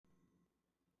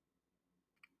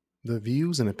The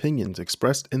views and opinions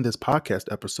expressed in this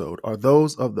podcast episode are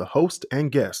those of the host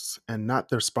and guests and not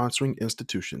their sponsoring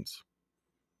institutions.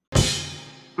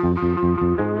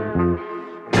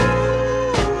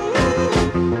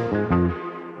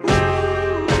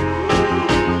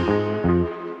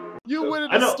 You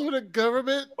went into student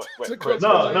government?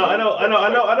 No, I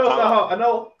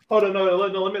know. Hold on,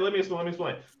 let me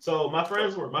explain. So my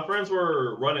friends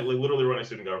were running, like, literally running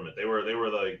student government. They were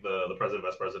like the president,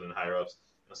 vice president, and higher ups.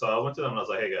 And so I went to them and I was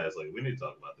like, hey guys, like, we need to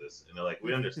talk about this. And they're like,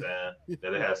 we understand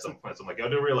that it has some points. I'm like, y'all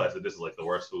do realize that this is like the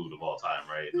worst food of all time,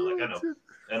 right? And they're like, I know.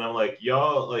 And I'm like,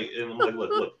 y'all, like, and I'm like,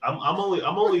 look, I'm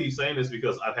only saying this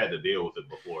because I've had to deal with it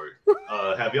before.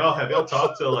 Have y'all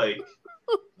talked to like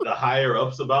the higher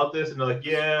ups about this? And they're like,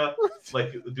 yeah.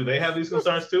 Like, do they have these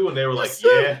concerns too? And they were like,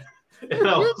 yeah. And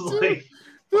I was like,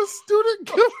 the student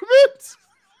government.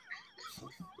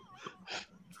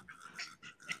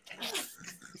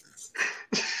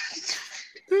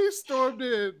 He stormed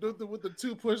in with the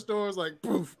two push doors, like,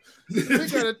 poof. We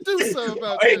gotta do something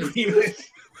about this.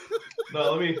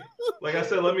 No, let me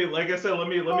explain. Let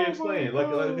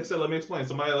me explain.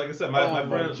 So my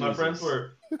friends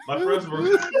were.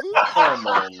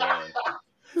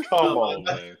 Come on,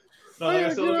 man. No, like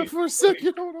I said, for a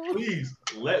second. Hold on. Please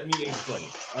let me explain.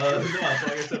 So like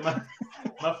I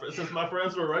said, since my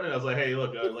friends were running, I was like, hey,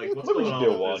 look, like, what's going on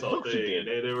with this whole thing? And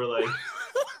they were like,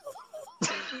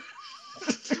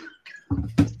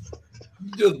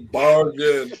 just barged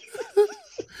in.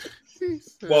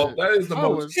 Said, well, that is the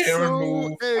most Karen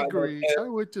move. Angry. I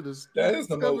went to the. That is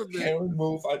the most Karen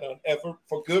move I done ever,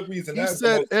 for good reason. He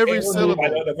said every syllable. I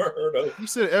never heard of. He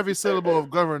said every syllable of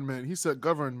government. He said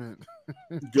government.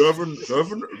 Governor.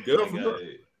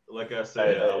 Like I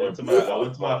said, I went to my.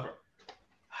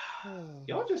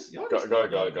 Y'all go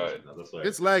ahead.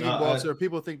 It's lagging, Walter.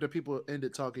 People think that people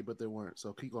ended talking, but they weren't.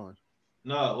 So keep going.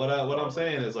 No, what I'm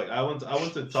saying is, like, I went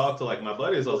to talk to, like, my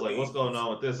buddies. I was like, what's going on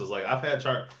with this? I was like, I've had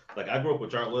chart, like, I grew up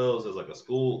with Chartwells as like a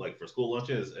school, like, for school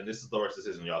lunches, and this is the worst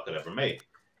decision y'all could ever make.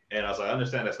 And I was like, I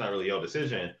understand that's not really your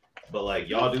decision, but, like,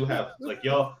 y'all do have, like,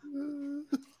 y'all,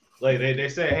 like, they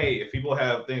say, hey, if people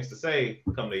have things to say,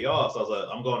 come to y'all. So I was like,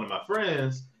 I'm going to my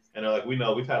friends, and they're like, we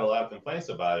know we've had a lot of complaints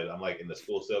about it. I'm like, and the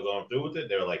school still going through with it?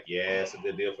 They're like, yeah, it's a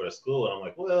good deal for the school. And I'm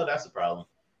like, well, that's a problem.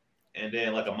 And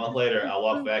then, like, a month later, I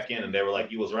walked back in, and they were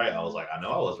like, "You was right." I was like, "I know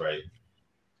I was right."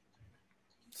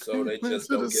 So they just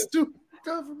don't get student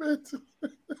government.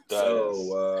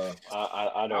 So,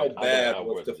 how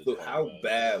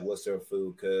bad was their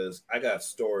food? Because I got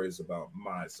stories about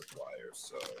my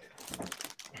suppliers. So,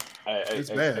 it's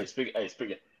bad.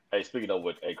 Speaking of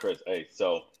which, Chris,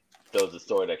 so there was a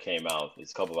story that came out a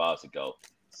couple of hours ago.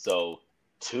 So,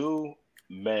 2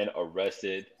 men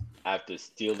arrested after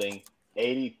stealing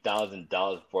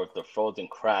 $80,000 worth of frozen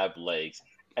crab legs,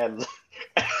 and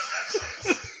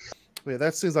yeah,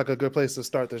 that seems like a good place to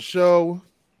start the show.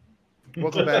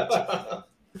 Welcome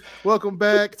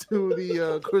back to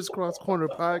the Crisscross Corner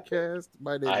podcast.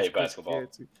 My name is Chris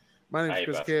Canty. My name is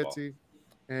Chris Canty,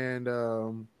 and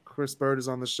Chris Bird is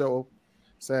on the show.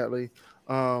 Sadly,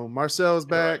 Marcel's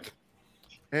back,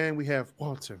 and we have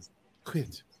Walter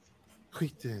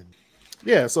Quinton.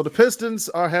 Yeah, so the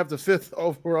Pistons have the 5th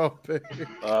overall pick.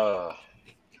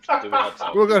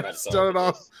 We're gonna start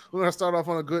off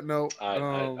on a good note.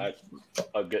 I'm not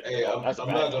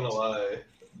gonna lie.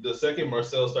 The second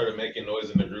Marcel started making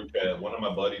noise in the group chat, one of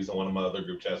my buddies and one of my other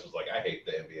group chats was like, "I hate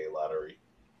the NBA lottery."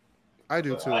 I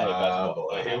do too.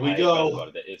 Here we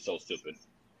go. It's so stupid.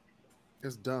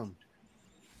 It's dumb.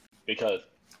 Because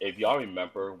if y'all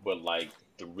remember, with like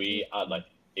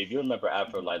if you remember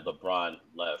after like LeBron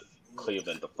left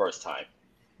Cleveland the first time,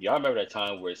 y'all remember that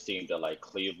time where it seemed that like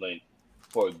Cleveland,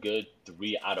 for a good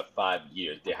 3 out of 5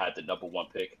 years, they had the number 1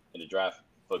 pick in the draft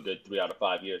for a good 3 out of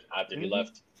 5 years after he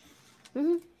left.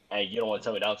 Mm-hmm. And you don't want to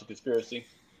tell me that was a conspiracy?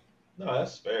 No,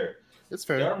 that's fair. It's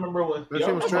fair. Y'all remember when? It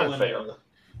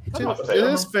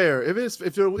is fair.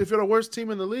 If you're the worst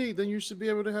team in the league, then you should be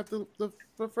able to have the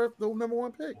number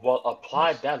 1 pick. Well,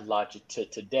 apply that logic to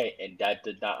today, and that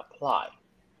did not apply.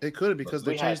 It could have, because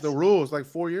they changed the rules like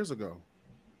 4 years ago.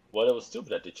 Well, it was stupid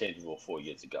that they changed the rule 4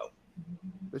 years ago.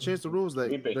 They changed the rules.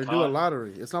 They do a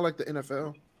lottery. It's not like the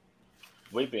NFL.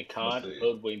 We've been conned,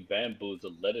 hoodwinked,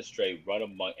 bamboozled, led astray, run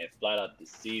amok, and flat out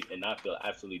deceived, and I feel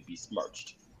absolutely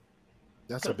besmirched.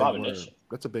 That's a big word.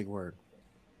 That's a big word.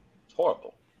 It's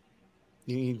horrible.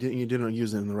 You didn't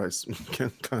use it in the right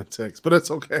context, but it's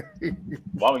okay.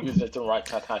 Why are we using it in the right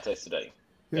context today?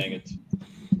 Dang it.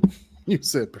 You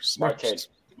said besmirched.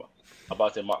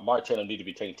 Mark Taylor need to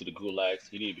be taken to the gulags.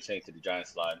 He need to be taken to the giant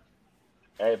slide.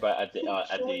 Everybody at the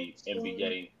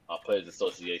NBA Players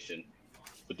Association,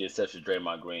 with the exception of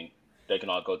Draymond Green. They can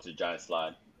all go to the Giant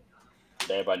slide.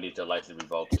 Everybody needs their license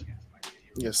revoked.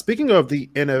 Yeah. Speaking of the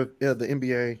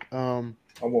NBA,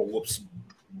 I won't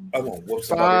whoop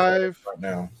five right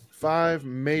now. 5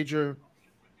 major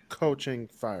coaching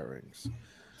firings.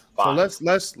 Five. So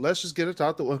let's just get it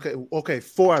out. Okay,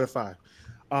 4 out of 5.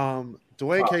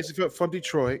 Dwayne Casey from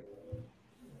Detroit.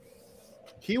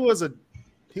 He was a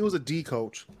D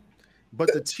coach,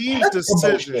 but the team's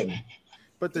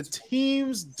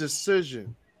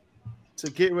decision to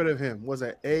get rid of him was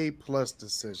an A+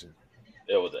 decision.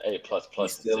 It was an A++.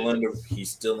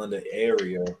 He's still in the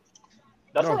area.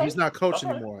 He's not coach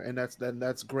anymore, and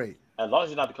that's great. As long as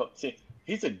he's not the coach, see,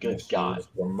 he's a good guy.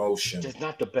 Promotion, just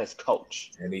not the best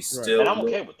coach, and he's still. And I'm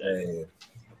okay with that.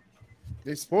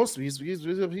 He's supposed to.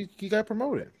 He got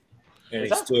promoted, and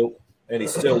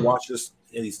he still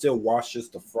washes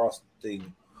the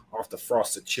frosting off the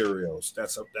frosted Cheerios.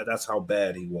 That's how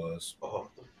bad he was. Oh,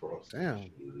 the frosted.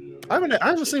 Damn, I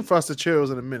haven't seen frosted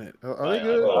Cheerios in a minute. Are they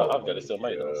good? I've got to still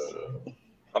make those.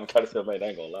 I'm kind of still made. I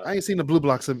ain't gonna lie. I ain't seen the blue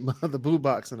box in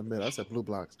a minute. I said blue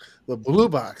box. The blue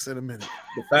box in a minute.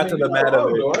 The fact of the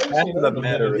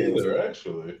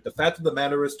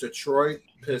matter is, Detroit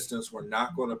Pistons were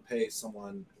not going to pay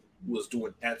someone who was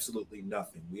doing absolutely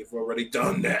nothing. We've already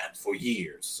done that for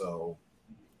years. So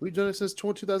we've done it since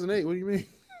 2008. What do you mean?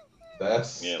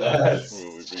 That's wait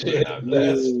a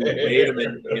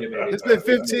minute. It's been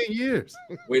 15 years.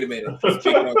 Wait a minute.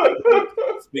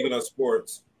 Speaking of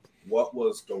sports. What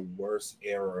was the worst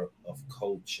era of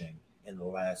coaching in the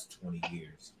last 20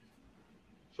 years?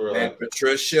 Matt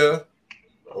Patricia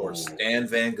or Stan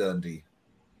Van Gundy?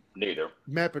 Neither.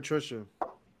 Matt Patricia.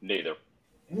 Neither.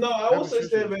 No, I will say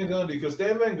Stan Van Gundy because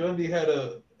Stan Van Gundy had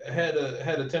a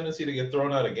tendency to get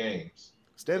thrown out of games.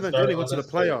 Stan Van Gundy went to the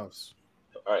playoffs.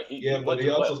 All right. But he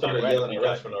also started yelling at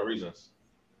refs for no reasons.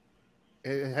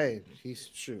 Hey, he's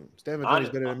true. Stan Van Gundy's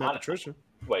better than Matt Patricia.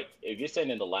 Wait, if you're saying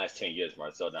in the last 10 years,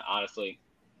 Marcel, then honestly,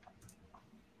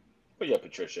 but yeah,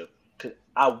 Patricia, because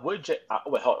I would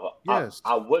yes.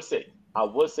 I would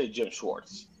say Jim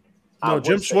Schwartz. No,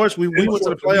 Jim Schwartz. We went to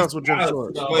the playoffs with Jim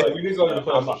Schwartz. We didn't go to the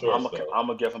playoffs with Schwartz. I'm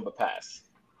gonna give him a pass.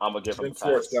 Jim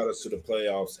Schwartz got us to the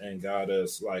playoffs and got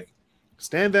us like.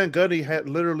 Stan Van Gundy had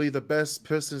literally the best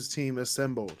Pistons team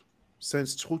assembled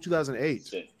since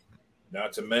 2008.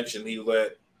 Not to mention he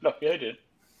led. No, yeah, he did.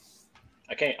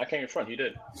 I can't in front. He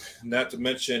did. Not to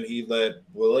mention he let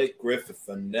Blake Griffin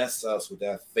finesse us with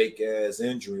that fake ass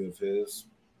injury of his.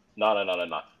 No.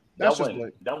 That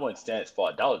wasn't Stan's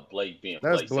fault. That was Blake being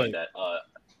Blake saying that.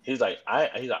 He's like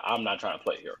I'm not trying to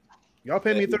play here. Y'all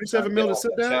pay me $37 million to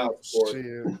sit down.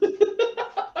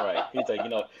 Right. He's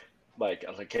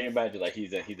like, can you imagine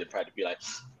he's in practice be like,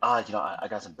 I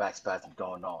got some back spasms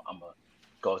going on. I'm gonna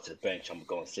go to the bench. I'm gonna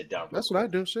go and sit down. That's what I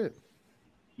do. Shit.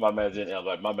 My man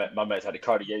didn't my man had the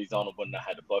Cartiers on when I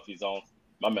had the Buffys on.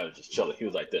 My man was just chilling. He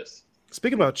was like this.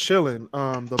 Speaking about chilling,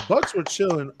 the Bucks were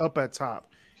chilling up at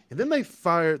top, and then they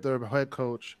fired their head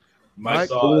coach, Mike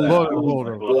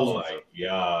Budenholzer. Oh my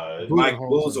god,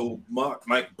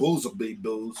 Mike Boozle, big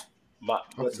booze.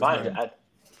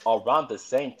 Around the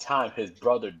same time, his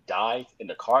brother died in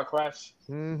the car crash.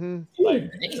 Mm-hmm.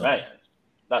 Man,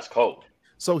 that's cold.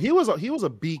 So he was a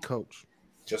B coach,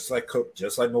 just like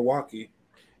Milwaukee.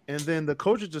 And then the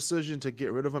coach's decision to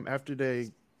get rid of him after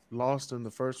they lost in the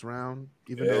first round,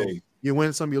 even though you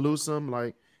win some, you lose some,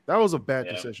 that was a bad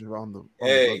decision on the.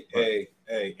 Hey,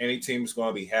 any team's going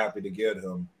to be happy to get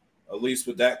him. At least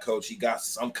with that coach, he got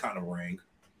some kind of ring.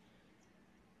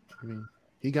 I mean,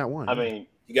 he got one.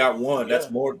 He got one. Yeah.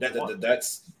 That's more.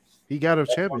 That's he got a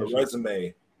championship. On the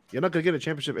resume. You're not gonna get a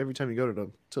championship every time you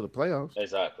go to the playoffs.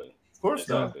 Exactly. Of course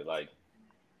exactly. not.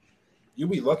 You'll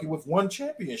be lucky with one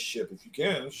championship if you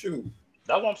can. Shoot.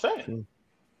 That's what I'm saying.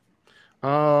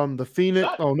 The Phoenix.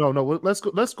 Oh no.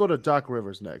 Let's go to Doc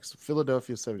Rivers next.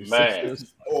 Philadelphia 76ers. Man.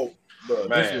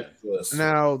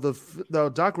 Now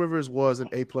the Doc Rivers was an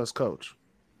A+ coach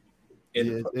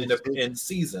in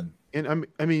season. And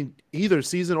I mean either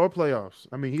season or playoffs.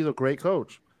 I mean he's a great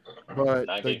coach, but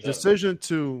the decision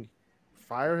to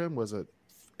fire him was an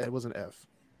F.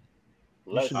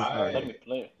 Let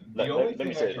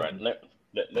me say it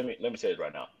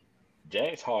right now.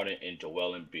 James Harden and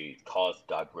Joel Embiid cost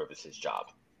Doc Rivers his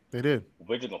job. They did.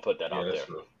 We're just gonna put that out there.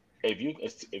 True. If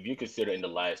you consider in the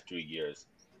last 3 years,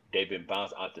 they've been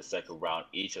bounced out the second round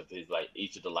each of the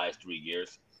last 3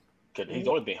 years. Because he's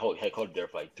only been head coach there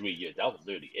for 3 years. That was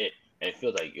literally it. And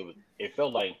it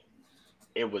felt like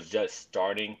it was just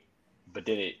starting, but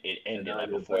then it ended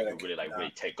before it could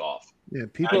really take off. Yeah,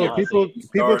 people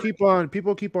keep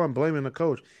on blaming the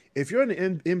coach. If you're in the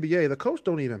NBA, the coach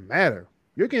don't even matter.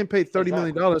 You're getting paid $30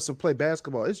 million to play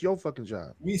basketball. It's your fucking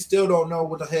job. We still don't know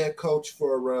what the head coach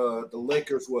for the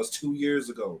Lakers was 2 years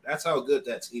ago. That's how good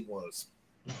that team was.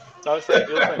 Who was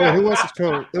his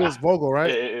coach? It was Vogel,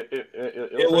 right?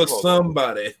 It was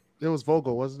somebody. It was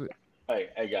Vogel, wasn't it?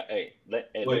 Hey,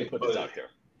 let me put this out there.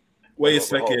 Wait a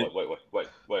second. Wait. Let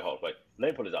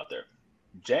me put this out there.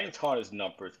 James Harden's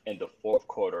numbers in the fourth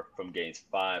quarter from games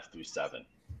 5 through 7.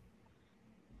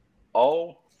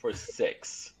 0 for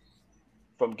 6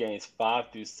 from games 5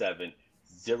 through 7.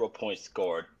 0 points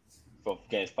scored from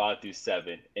games 5 through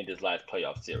 7 in this last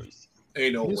playoff series.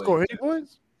 Ain't no way. He didn't score any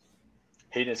points?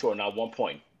 He didn't score not 1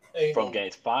 point from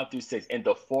games 5 through 6 in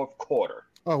the fourth quarter.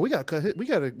 Oh, we got cut. We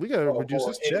gotta reduce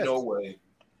his checks. No way.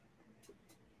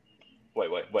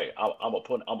 Wait. I'm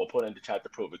gonna put in the chat to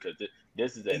prove because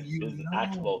this is an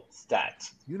actual stat.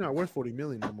 You're not worth $40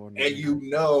 million no more.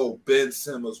 And Ben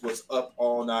Simmons was up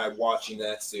all night watching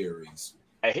that series.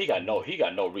 And he got no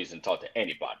reason to talk to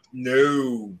anybody.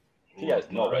 No, he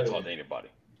has no right to talk to anybody.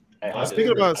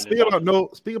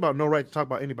 Speaking about no right to talk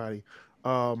about anybody.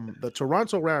 The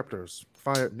Toronto Raptors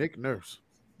fired Nick Nurse.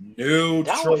 New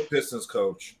Detroit Pistons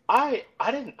coach. I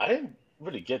didn't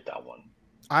really get that one.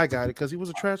 I got it because he was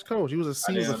a trash coach. He was a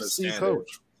C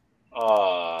coach.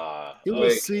 He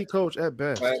was a C coach at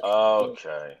best.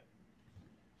 Okay.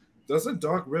 Doesn't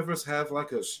Doc Rivers have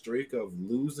like a streak of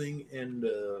losing in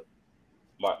the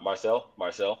Marcel?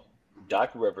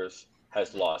 Doc Rivers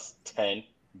has lost 10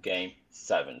 game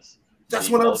 7s. That's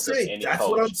what I'm saying. In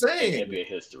NBA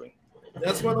history.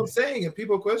 That's what I'm saying. And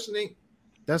people questioning.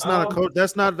 That's not a coach.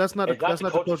 That's not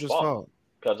the coach's fault.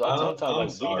 Because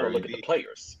sometimes we don't look at the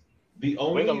players. We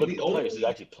don't look at the players who's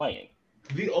actually playing.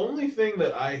 The only thing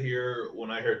that I hear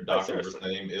when I heard Doc Rivers'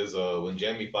 name is when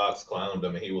Jamie Foxx clowned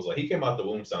him and he was like, he came out the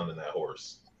womb sounding that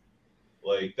hoarse.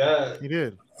 Like that. He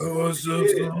did. That's the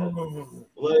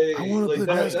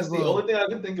only thing I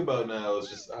can think about now is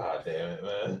just, damn it,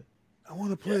 man. I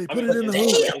want to play. Put it in the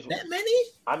hoop. That many?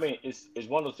 I mean, it's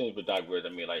one of those things with Doc Rivers. I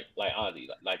mean, like honestly,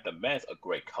 like the man's a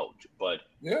great coach, but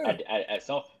at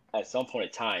some point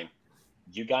in time,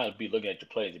 you gotta be looking at the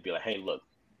players and be like, hey, look,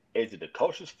 is it the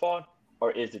coach's fault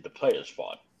or is it the player's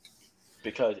fault?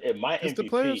 Because if my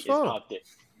MVP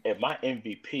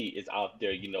is out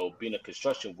there, being a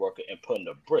construction worker and putting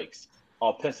the bricks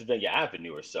on Pennsylvania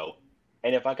Avenue or so,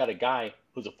 and if I got a guy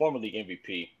who's a former league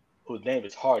MVP whose name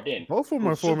is Harden, both of them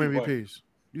are former MVPs.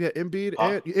 You got Embiid,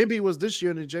 and Embiid was this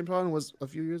year, and James Harden was a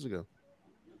few years ago.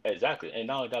 Exactly, and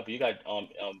not only that, but you got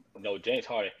James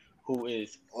Harden, who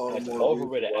is as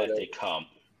overrated as they come,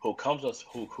 who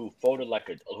folded like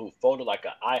an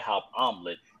IHOP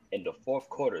omelet in the fourth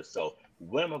quarter. So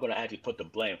when am I going to actually put the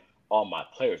blame on my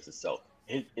players? So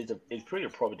it's pretty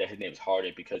appropriate that his name is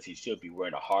Harden because he should be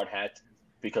wearing a hard hat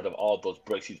because of all those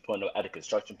bricks he's putting up at the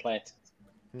construction plant.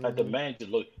 Mm-hmm. Like the man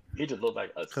just looked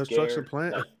like a construction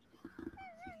plant. At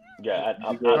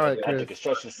the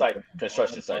construction site.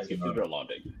 You've been a long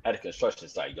day at a construction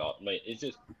site, y'all. I mean, it's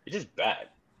just bad.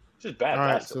 It's just bad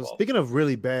basketball. So speaking of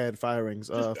really bad firings,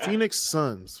 Phoenix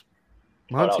Suns,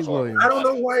 Monty Williams. I don't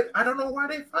know why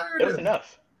they fired him. It was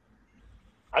enough.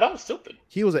 I thought it was stupid.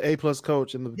 He was an A+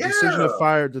 coach, and the decision to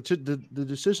fire the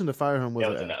decision to fire him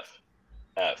was enough.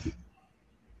 F.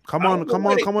 Come on to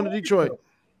Detroit.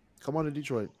 Come on to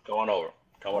Detroit. Go on over.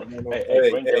 Come on.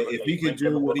 Hey, if he could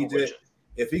do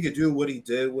what he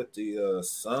did with the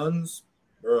Suns,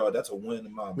 bro, that's a win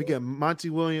in my book. We get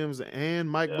Monty Williams and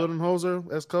Mike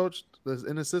Budenholzer as coach, as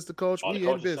an assistant coach. We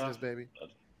in business, baby.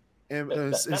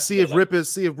 And see if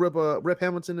Rip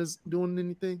Hamilton is doing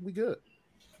anything. We good.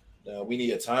 We need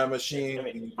a time machine.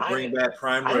 We need to bring back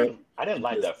Prime Rip. I didn't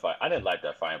like that fight. I didn't like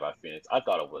that fight by Phoenix. I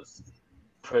thought it was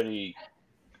pretty.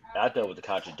 I thought it was a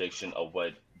contradiction of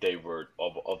what they were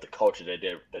of the culture that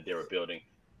they were building,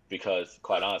 because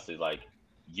quite honestly, like,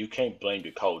 you can't blame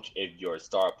the coach if your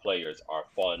star players are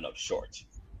falling up short.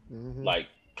 Mm-hmm. Like,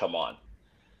 come on.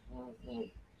 Mm-hmm.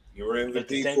 You were MVP. It's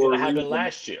the same thing that happened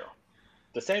last year.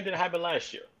 The same thing that happened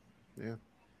last year. Yeah.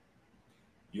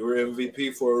 You were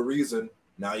MVP for a reason.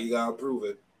 Now you gotta prove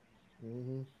it.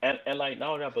 Mm-hmm. And like,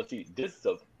 not only that, but see, this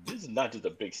is not just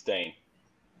a big stain.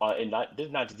 This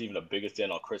is not just even a bigger stain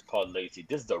on Chris Paul's legacy.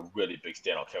 This is a really big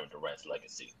stain on Kevin Durant's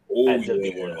legacy. As if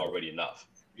it weren't already enough.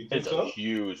 It's a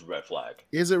huge red flag.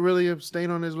 Is it really a stain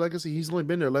on his legacy? He's only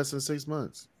been there less than 6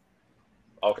 months.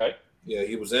 Okay. Yeah,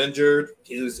 he was injured.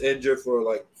 He was injured for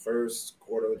like first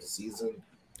quarter of the season.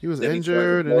 He was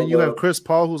injured, and then you have Chris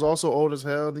Paul, who's also old as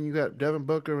hell. Then you got Devin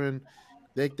Booker, and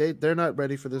they're not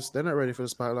ready for this. They're not ready for the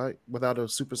spotlight without a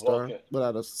superstar,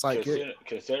 without a sidekick.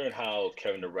 Considering how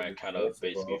Kevin Durant kind of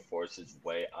basically forced his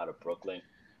way out of Brooklyn,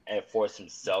 and force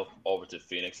himself over to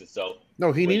Phoenix. And so,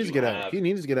 no, he needs to get out. He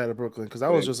needs to get out of Brooklyn because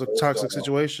that was just a toxic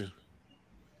situation.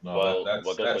 No,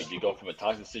 you go from a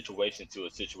toxic situation to a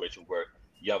situation where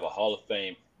you have a Hall of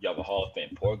Fame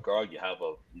point guard, you have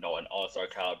an All-Star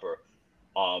caliber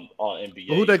all NBA.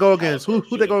 Who they go against? Who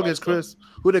they go against, Chris?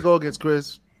 Who they go against,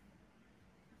 Chris?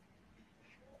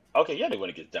 Okay, yeah, they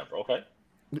went against Denver. Okay.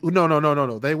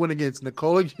 No. They went against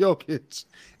Nikola Jokic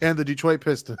and the Detroit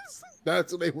Pistons.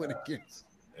 That's what they went against.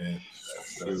 And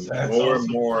more and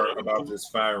more about this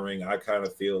firing, I kind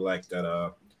of feel like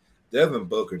that Devin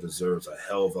Booker deserves a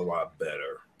hell of a lot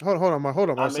better. Hold on,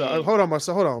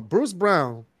 Marcel. Bruce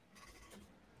Brown,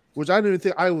 which I didn't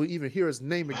think I would even hear his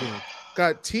name again,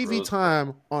 got TV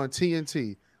time on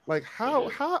TNT. Like how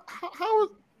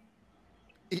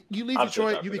you leave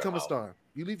Detroit, you become a star.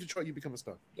 You leave Detroit, you become a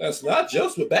star. That's not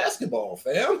just with basketball,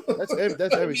 fam. That's everything.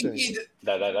 That's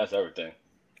everything.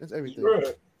 That's everything.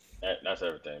 Right. That's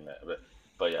everything, man.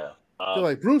 But yeah. They're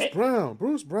like Bruce Brown.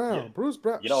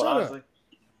 You know what, honestly?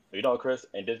 You know, Chris,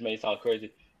 and this may sound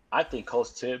crazy. I think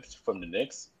Coach Tibbs from the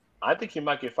Knicks, I think he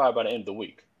might get fired by the end of the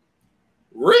week.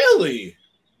 Really?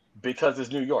 Because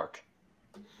it's New York.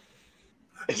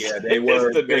 Yeah, they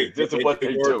were. This is what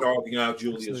they do. Talking out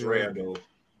Julius Randle.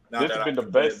 This has been the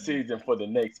best season for the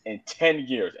Knicks in 10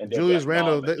 years. And Julius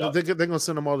Randle, they're going to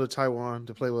send him all to Taiwan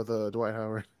to play with Dwight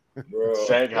Howard. Bro,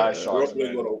 Shanghai Sharks,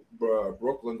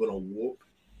 Brooklyn gonna whoop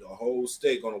the whole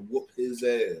state. Gonna whoop his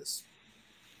ass.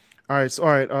 All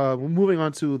right. We're moving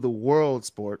on to the world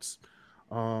sports.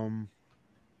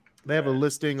 They have a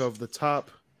listing of the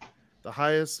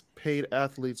highest paid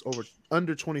athletes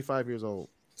under 25 years old.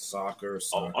 Soccer.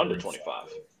 Under 25.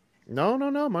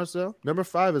 No, Marcel. Number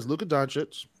 5 is Luka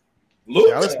Doncic.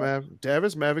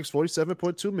 Dallas Mavericks,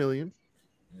 $47.2 million.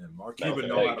 Yeah, Mark Cuban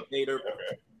knows how to pay their.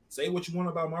 Say what you want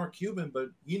about Mark Cuban, but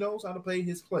he knows how to pay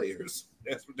his players.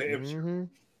 That's for damn sure.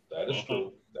 That is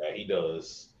true. That he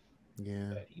does.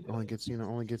 Yeah, only gets.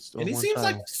 And he seems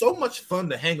like so much fun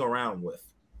to hang around with.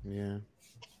 Yeah,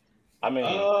 I mean,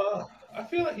 I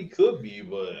feel like he could be,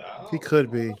 but he could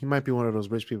be. He might be one of those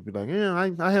rich people. Be like, yeah,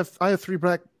 I have 3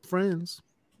 black friends.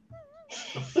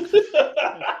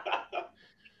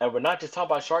 And we're not just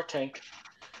talking about Shark Tank.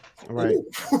 Right.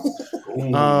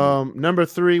 Number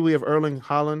 3, we have Erling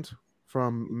Haaland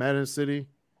from Manchester City.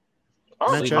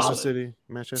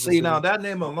 See, now that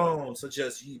name alone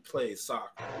suggests he plays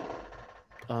soccer.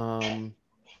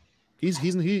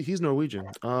 He's Norwegian.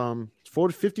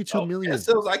 52 million. It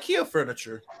sells IKEA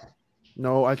furniture.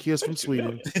 No, IKEA's from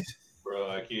Sweden. Bro,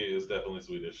 IKEA is definitely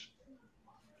Swedish.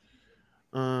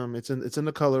 It's in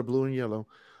the color blue and yellow.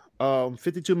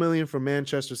 52 million from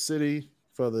Manchester City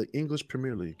for the English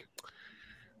Premier League.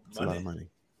 That's a lot of money.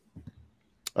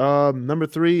 Number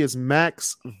 3 is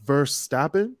Max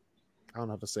Verstappen. I don't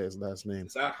know how to say his last name.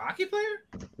 Is that a hockey player?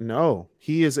 No,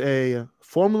 he is a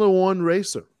Formula 1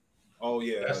 racer. Oh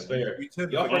yeah, that's fair.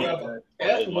 Y'all forgot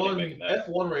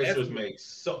F1 racers make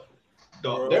so.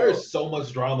 There is so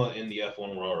much drama in the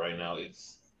F1 world right now.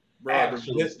 It's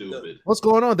actually stupid. What's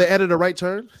going on? They added a right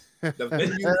turn. The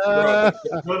venue,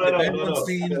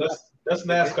 no. That's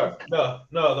NASCAR. No.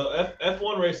 The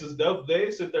F1 races, they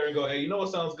sit there and go, hey, you know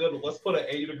what sounds good? Let's put an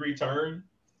 80-degree turn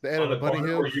on the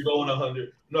corner where you're going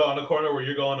 100. No, on the corner where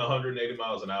you're going 180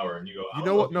 miles an hour, and you go. You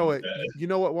know what? No, wait. You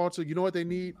know what, Walter? You know what they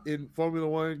need in Formula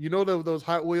 1? You know those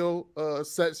Hot Wheel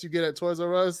sets you get at Toys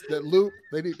R Us? That loop.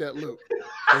 They need that loop.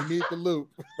 They need the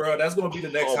loop, bro. That's gonna be the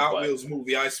next Hot Wheels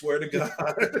movie. I swear to God.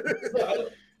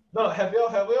 No, have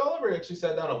y'all ever actually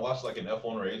sat down and watched like an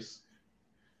F1 race?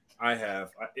 I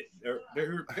have. They're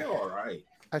all right.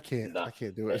 I can't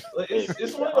do it.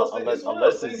 It's one of those things.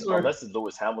 Unless it's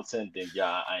Lewis Hamilton, then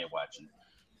yeah, I ain't watching.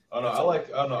 I like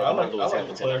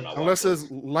Leclerc. Unless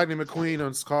it's Lightning McQueen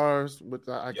on cars, but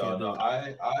I can't. No,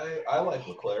 I like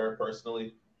Leclerc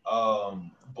personally.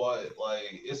 But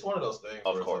like it's one of those things.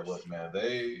 Of course, look, man,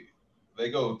 they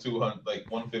go 200, like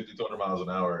 150, 200 miles an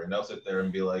hour, and they'll sit there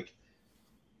and be like,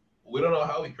 we don't know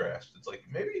how he crashed. It's like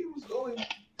maybe he was going.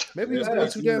 Maybe he's going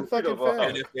too damn fucking fast.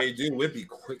 And if they do, it'd be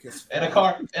quick as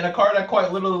fuck. And a car that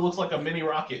quite literally looks like a mini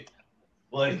rocket.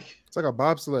 Like it's like a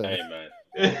bobsled. Hey man,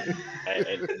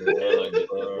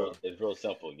 it's real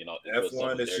simple. You know,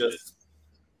 F1 is just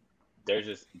they're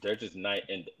just not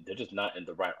in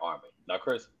the right army. Now,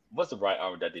 Chris, what's the right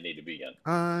army that they need to be in?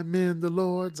 I'm in the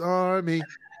Lord's army.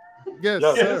 Yes,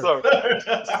 sir.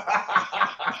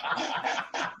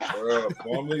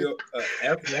 Formula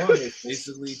F1 is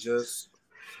basically just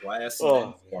classy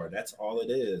car. That's all it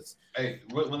is. Hey,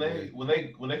 when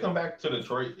they come back to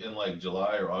Detroit in like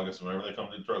July or August, whenever they come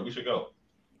to Detroit, we should go.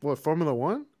 What, Formula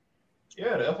 1?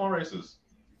 Yeah, the F1 races.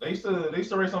 They used to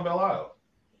race on Belle Isle.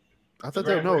 I thought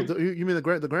that you mean the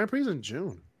Grand Prix in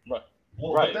June? Right.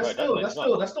 Well, right. That's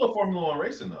still Formula One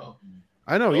racing though.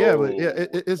 I know, yeah, but yeah,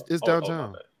 it's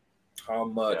downtown. How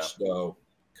much though?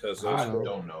 Because I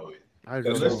don't know.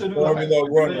 Do they still do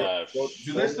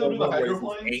the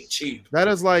hydroplanes? Ain't cheap. That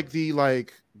is like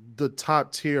the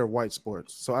top tier white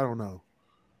sports. So I don't know.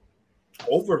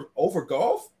 Over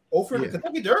golf? Over the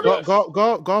Kentucky Derby?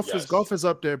 Golf is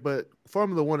up there, but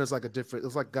Formula One is like a different.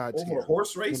 It's like God tier. Over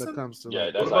horse racing? When it comes to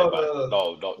that's like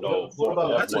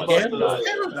no. That's a gambler's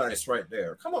paradise right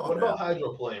there. Come on. What about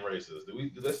hydroplane races? Do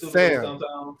they still do those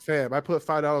downtown? Fam, I put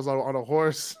 $5 on a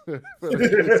horse. That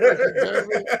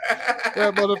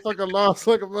motherfucker lost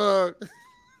like a mug.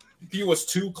 He was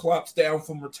 2 clops down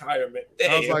from retirement.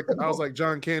 Damn. I was like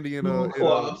John Candy in Cool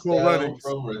Runnings.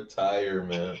 From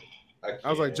retirement. I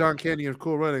was like John Candy in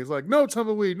Cool Runnings. Like, no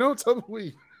tumbleweed.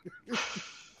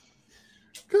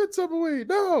 Good tumbleweed.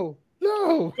 No.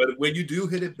 But when you do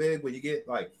hit it big, when you get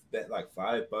like that, like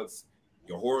 $5,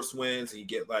 your horse wins, and you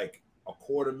get like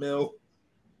 $250,000.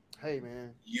 Hey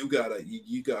man, you gotta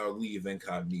leave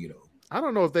incognito. I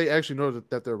don't know if they actually know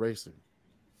that they're racing.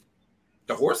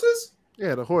 The horses?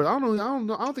 Yeah, the horse. I don't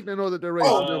know. I don't think they know that they're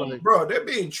racing. Bro, they're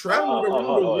being traveled around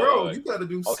the world. You gotta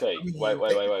do. Okay, wait.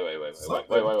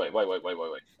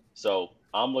 So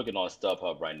I'm looking on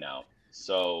StubHub right now.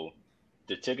 So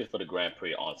the tickets for the Grand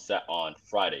Prix on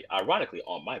Friday, ironically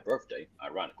on my birthday.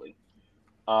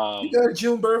 You got a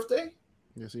June birthday?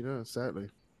 Yes, he does. Sadly.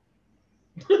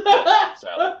 Yeah,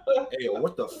 sadly. Hey,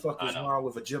 what the fuck is wrong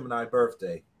with a Gemini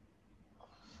birthday?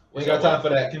 We ain't got time for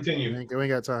that. Continue. We ain't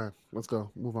got time. Let's go.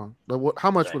 Move on. But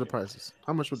how much were the prices?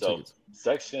 How much were the tickets?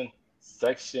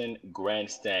 Section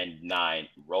Grandstand 9,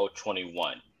 row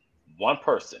 21. One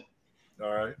person.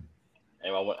 All right.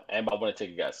 Anybody want to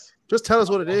take a guess? Just tell us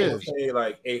what it is. Say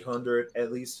like 800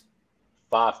 at least.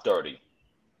 530.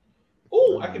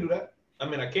 Oh, I can do that. I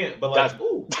mean, I can't, but like,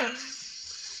 ooh.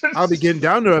 I'll be getting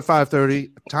down there at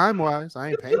 5:30. Time wise, I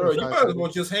ain't paying. Bro, you might as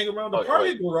well just hang around the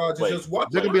party garage and just watch.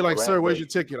 They're gonna be like, "Sir, where's your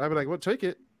ticket?" I'll be like, "What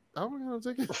ticket? I don't got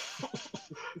a ticket."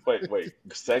 Wait.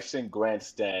 Section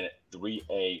Grandstand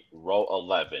 3A, row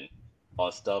 11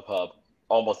 on StubHub,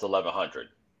 almost 1,100.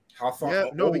 How far?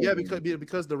 Yeah,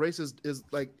 because the race is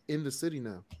like in the city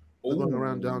now. They're going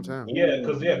around downtown. Yeah,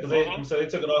 because they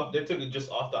took it off. They took it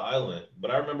just off the island. But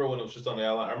I remember when it was just on the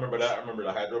island. I remember that. I remember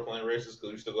the hydroplane races because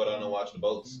we used to go down and watch the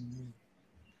boats.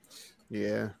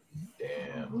 Yeah.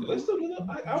 Damn. Do they still do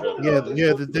that?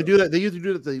 Yeah. They do that. They usually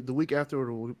do it the week after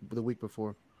or the week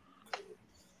before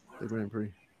the Grand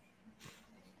Prix.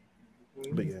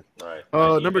 But yeah. All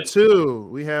right. Number 2,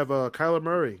 we have Kyler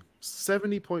Murray,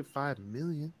 $70.5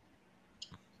 million.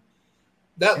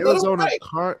 That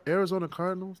Arizona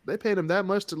Cardinals. They paid him that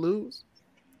much to lose.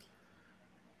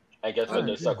 And guess what?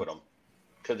 They're stuck with him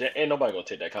because ain't nobody gonna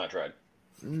take that contract.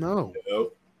 No.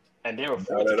 And they were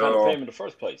forced to pay him in the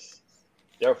first place.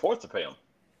 They were forced to pay him.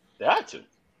 They had to.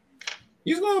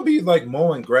 He's gonna be like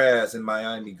mowing grass in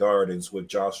Miami Gardens with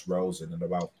Josh Rosen in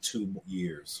about 2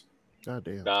 years. God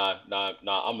damn. Nah.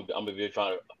 I'm gonna be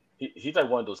trying to. He's like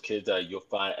one of those kids that you'll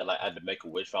find at the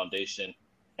Make-A-Wish Foundation.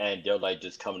 And they're like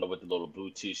just coming up with the little blue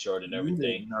T-shirt and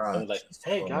everything. And like,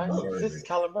 hey guys, this is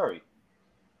Kyler Murray.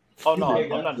 Oh no, I'm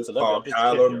not a celebrity.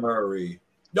 Kyler Murray.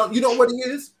 No, you know what he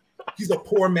is? He's a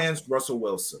poor man's Russell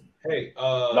Wilson. Hey,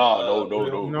 no.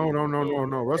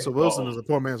 Russell Wilson is a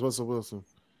poor man's Russell Wilson.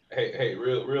 Hey,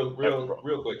 real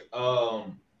quick.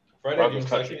 Friday, June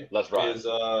 2nd is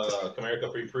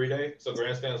Comerica Free Day. So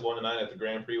grandstands 1 to 9 at the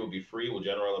Grand Prix will be free with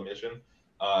general admission.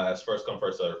 As first come,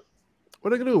 first serve.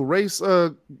 What are they gonna do? Race?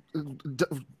 What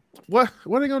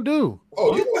are they gonna do?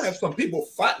 Oh, you're gonna have some people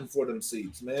fighting for them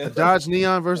seats, man. A Dodge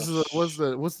Neon versus what's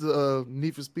the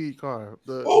Need for Speed car?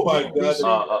 Oh my god!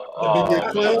 The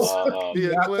Eclipse.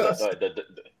 The Eclipse.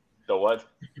 The what?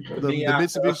 The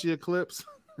Mitsubishi Eclipse.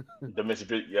 The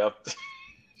Mitsubishi. Yep. The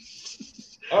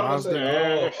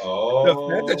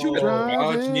fact that you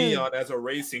Dodge Neon as a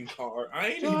racing car, I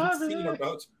ain't even seen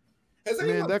about.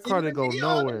 Man, that car didn't go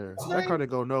nowhere. That car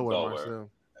didn't go nowhere, Marcel.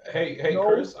 Hey,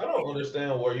 Chris, I don't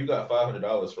understand where you got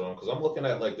 $500 from because I'm looking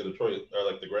at like the Detroit or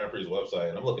like the Grand Prix website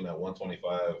and I'm looking at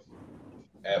 125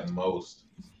 at most.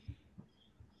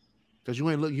 Because you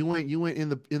ain't in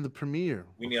the premiere.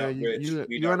 Okay?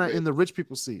 You're not in the rich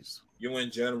people seats. You in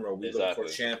general, we look for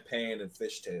champagne and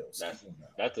fishtails. That's the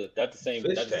same. That's the same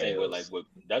with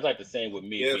the same with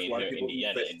me being here in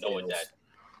Indiana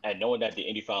and knowing that the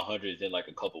Indy 500 is in like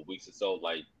a couple weeks or so.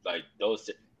 Like those.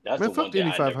 That's Man, the fuck one the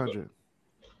Indy 500.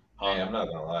 Hey, I'm not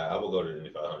gonna lie. I will go to the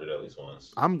Indy 500 at least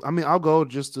once. I'll go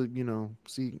just to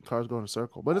see cars go in a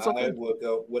circle, but it's okay. I would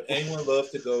go. Would anyone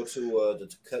love to go to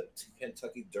the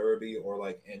Kentucky Derby or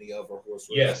like any other horse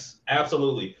race? Yes,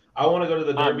 absolutely. I want to go to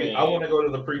the Derby. I want to go to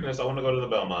the Preakness. I want to go to the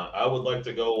Belmont. I would like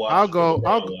to go watch. I'll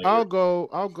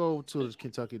go to the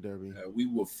Kentucky Derby. We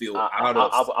will feel out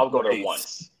of. I'll go there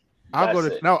once.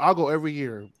 I'll go every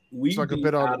year. So I can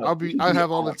bet on. I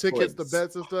have all the tickets, the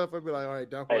bets and stuff. I'll be like, all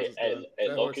right, that horse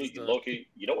is done. Loki,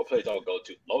 you know what place I would go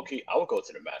to? Loki, I would go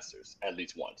to the Masters at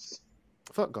least once.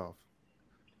 Fuck golf.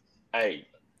 Hey,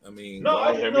 I mean,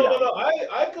 I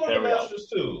go to the Masters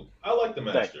too. I like the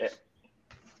Masters.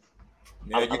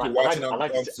 Yeah, you can watch it on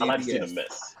CBS. I like to see the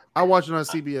miss. I watch it on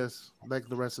CBS like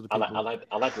the rest of the people. I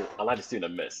like to see the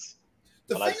miss.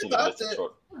 The thing about that,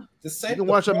 you can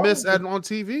watch a miss on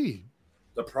TV.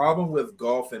 The problem with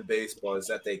golf and baseball is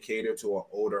that they cater to an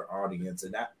older audience,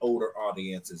 and that older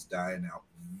audience is dying out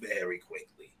very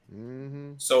quickly.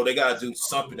 Mm-hmm. So they got to do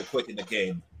something to quicken the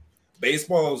game.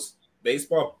 Baseball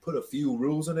put a few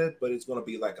rules in it, but it's going to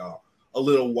be like a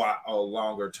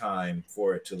longer time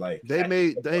for it to like.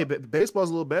 Baseball's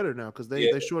a little better now because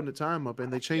they shortened the time up and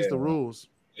they changed the rules.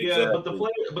 Yeah, exactly. but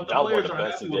the players are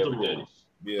happy with the rules.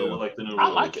 Yeah, so like the new rules. I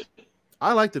like it.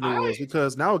 I like the new rules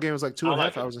because now a game is like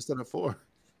 2.5 hours instead of 4.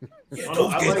 If I'm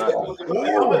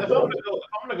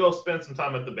gonna go spend some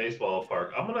time at the baseball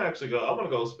park, I'm gonna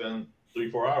go spend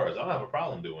 3-4 hours. I don't have a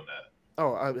problem doing that.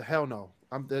 Oh, hell no!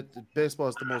 Baseball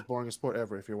is the most boring sport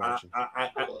ever. If you're watching,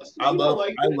 I love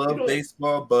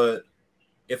baseball, but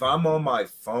if I'm on my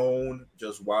phone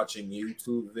just watching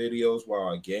YouTube videos while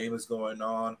a game is going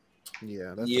on,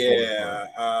 you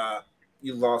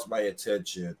lost my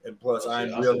attention. And plus,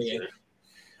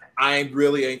 I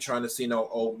really ain't trying to see no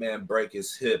old man break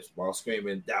his hips while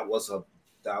screaming that was a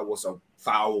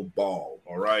foul ball.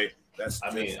 All right,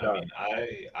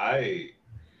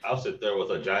 I'll sit there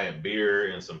with a giant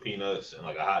beer and some peanuts and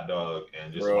like a hot dog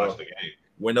and just watch the game.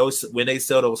 When they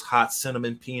sell those hot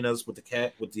cinnamon peanuts with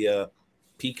the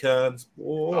pecans,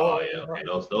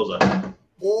 those are.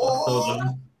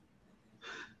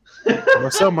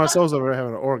 Marcel's over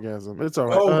having an orgasm. It's all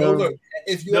right. Look,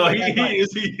 if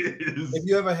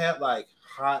you ever had like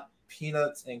hot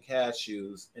peanuts and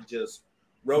cashews and just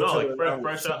rotate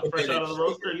fresh out of the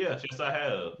roaster, yes, I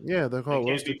have. Yeah, they're called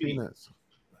roasted peanuts.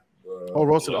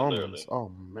 Roasted almonds. Oh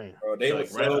man, they would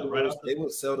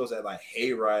sell those at like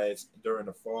hay rides during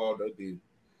the fall. They'd be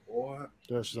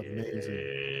that's amazing.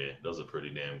 Yeah, those are pretty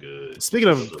damn good. Speaking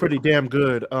of pretty damn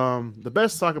good, the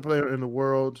best soccer player in the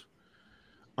world.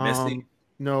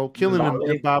 No, killing him,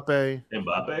 Mbappe.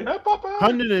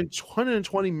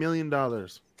 120 million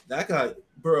dollars. That guy,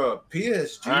 bro,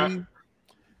 PSG.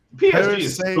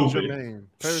 Paris Saint-Germain.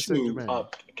 And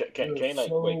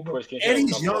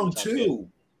he's young too.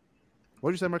 What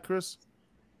did you say, my Chris?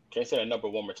 Can you say that number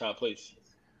one more time, please?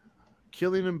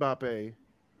 Kylian Mbappe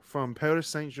from Paris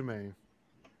Saint-Germain.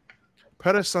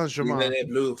 Paris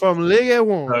Saint-Germain from Ligue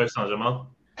 1. Paris Saint-Germain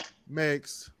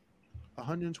makes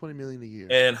 120 million a year.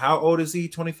 And how old is he?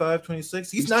 25,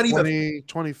 26? He's not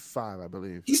 25, I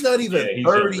believe. He's not even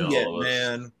 30 yet,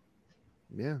 man.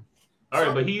 Yeah. All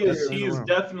right, but he is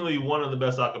definitely one of the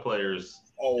best soccer players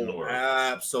in the world.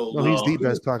 Absolutely. No, he's the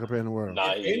best soccer player in the world.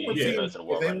 Nah, he's the best in the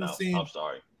world right now. I'm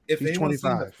sorry. If anyone's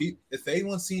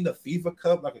seen the FIFA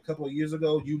Cup like a couple of years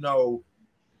ago,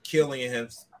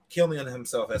 Kylian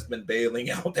himself has been bailing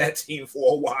out that team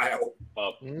for a while.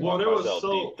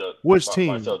 Which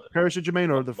team? Paris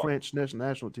Saint-Germain or the French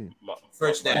national team?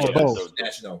 French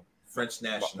national.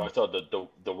 Marcel,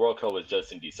 the World Cup was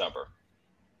just in December.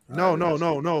 No.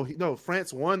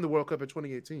 France won the World Cup in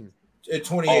 2018. In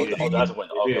 2018, that's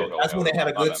when they had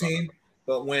a good team.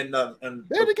 But when they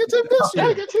had to get to this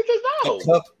year.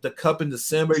 The cup in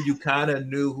December, you kind of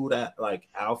knew who that like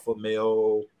alpha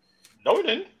male. No, we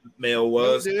didn't. Male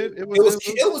was. It was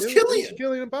Kylian.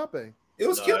 Kylian Mbappe. It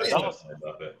was Kylian.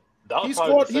 He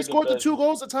scored the 2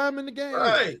 goals at a time in the game.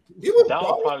 Right. That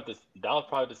was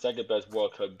probably the second best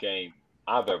World Cup game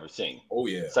I've ever seen. Oh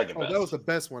yeah, second best. That was the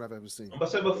best one I've ever seen.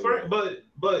 But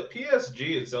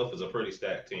PSG itself is a pretty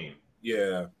stacked team.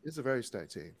 Yeah, it's a very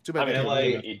stacked team. Too bad.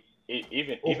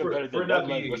 Even better than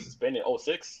Netherlands versus Spain in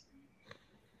 06.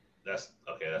 That's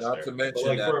okay. That's not fair. To mention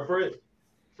but that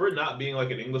for it not being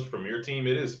like an English Premier team,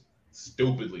 it is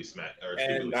stupidly smacked.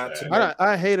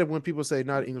 I hate it when people say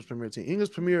not English Premier team.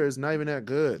 English Premier is not even that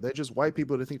good. They're just white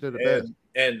people that think they're the best.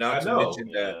 And not to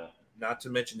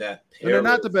mention that Paris, they're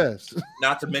not the best.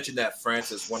 Not to mention that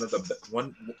France is one of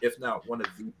if not one of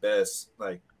the best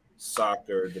like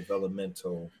soccer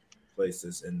developmental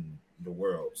places in the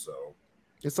world. So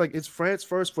It's France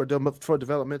first for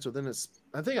developmental. Then it's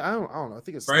I don't know. I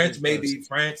think it's France, Spain maybe first.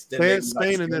 France, then maybe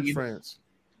Spain, and then France.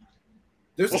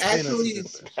 There's actually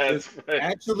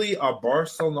a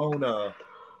Barcelona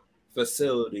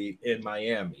facility in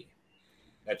Miami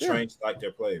that trains like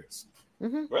their players.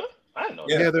 Mm-hmm. Really? I didn't know.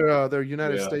 Yeah, they're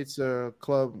United States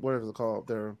club, whatever it's called.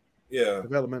 They're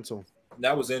developmental.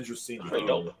 That was interesting. Pretty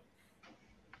dope.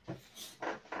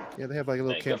 Yeah, they have like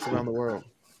little camps around the world.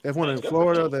 They have one in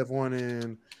Florida. They have one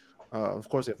in, of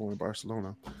course, they have one in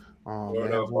Barcelona.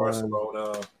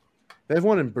 Barcelona. They have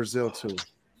one in Brazil too.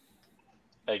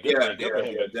 Hey, good for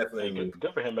him. Definitely.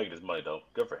 Good for him making his money though.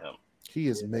 Good for him. He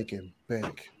is making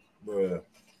bank. Bruh.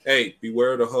 Hey,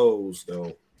 beware the hoes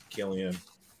though, Killian.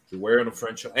 Beware the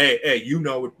French. Hey, you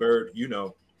know it, Bird. You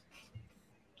know.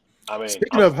 I mean,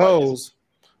 speaking of hoes,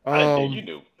 I didn't think you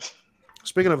knew.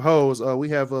 Speaking of hoes, we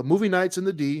have Movie Nights in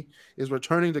the D is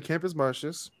returning to Campus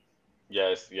Martius.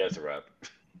 Yes, a wrap.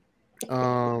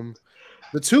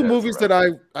 The two movies that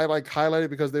I like highlighted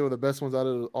because they were the best ones out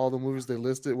of all the movies they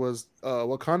listed was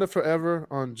Wakanda Forever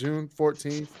on June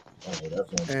 14th.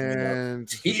 And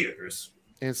tears.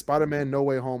 And Spider-Man No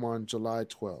Way Home on July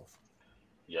 12th.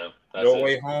 Yeah. No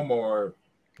Way Home or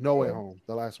No Way Home.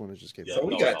 The last one that just came out. So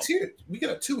we got tiers. We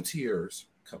got 2 tiers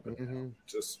coming out.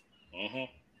 Just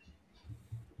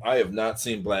I have not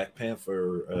seen Black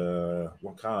Panther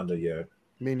Wakanda yet.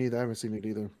 Me neither. I haven't seen it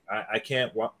either. I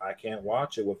can't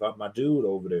watch it without my dude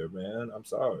over there, man. I'm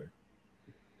sorry.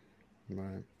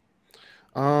 Right.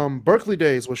 Berkeley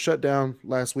Days was shut down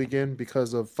last weekend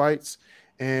because of fights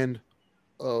and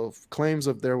of claims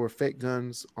of there were fake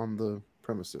guns on the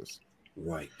premises.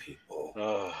 White people.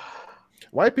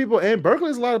 White people, and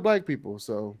Berkeley's a lot of black people,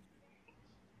 so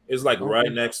it's like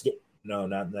right next door. No,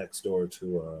 not next door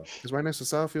to it's right next to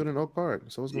Southfield and Oak Park.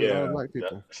 So it's gonna be a lot of black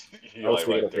people. I was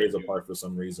thinking of Hazel Park for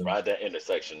some reason. Right that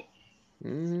intersection.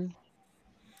 Mm-hmm.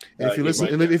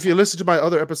 And if you listen to my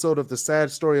other episode of the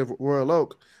sad story of Royal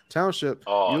Oak Township,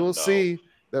 you will see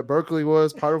that Berkeley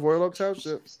was part of Royal Oak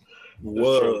Township.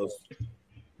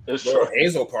 It's true.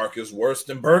 Hazel Park is worse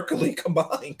than Berkeley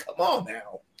combined. Come on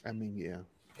now. I mean, yeah.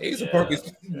 Hazel Park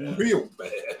is real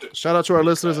bad. Shout out to our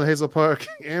listeners in Hazel Park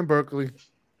and Berkeley.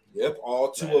 Yep,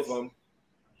 all 2 of them.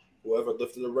 Whoever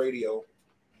lifted the radio.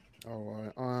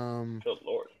 All right. Good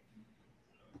Lord.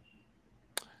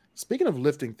 Speaking of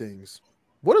lifting things,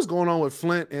 what is going on with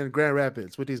Flint and Grand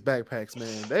Rapids with these backpacks,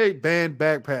 man? They banned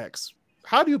backpacks.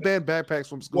 How do you ban backpacks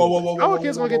from school? How are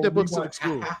kids gonna get their books to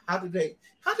school? How did they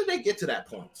get to that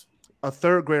point? A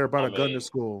third grader brought a gun to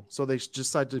school, so they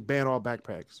decided to ban all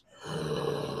backpacks.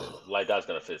 Like that's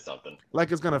gonna fit something.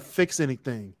 Like it's gonna fix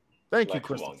anything. Thank you,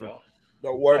 Christopher.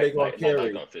 No, what are they going to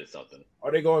carry? Gonna fit something.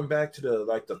 Are they going back to the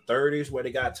 30s where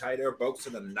they got tighter bolts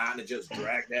in the knot and just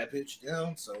drag that bitch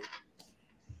down? So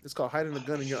it's called hiding a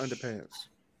gun in your underpants.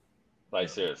 Like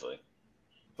seriously,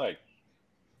 like.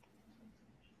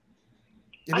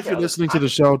 And if you're listening to the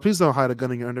show, please don't hide a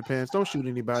gun in your underpants. Don't shoot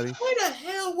anybody. Why the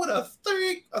hell would a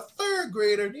third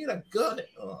grader need a gun?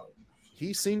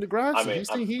 He's seen the garage.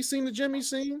 He's seen the Jimmy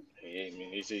scene.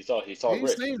 He saw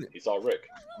Rick. He saw Rick.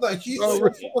 Like he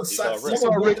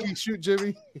saw Ricky shoot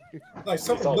Jimmy. Like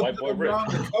someone looked at him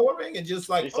around the coloring and just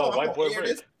like, he saw white boy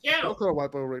Rick. Don't call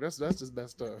white boy Rick. That's just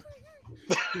messed up.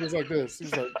 He was like this. He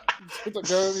was like, with the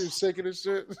gun, he was shaking his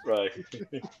shit. Right. He did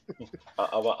the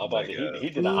opposite. He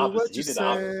did the opposite.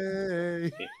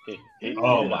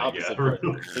 Oh my God.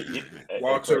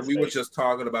 Walter, we were just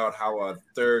talking about how a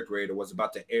third grader was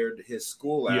about to air his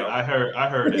school out. Yeah, I heard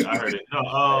it.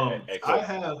 No,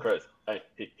 Chris,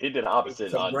 he did the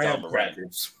opposite on John Moran.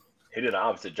 He did the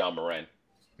opposite John Moran.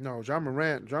 No, John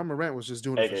Moran was just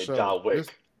doing it for show. John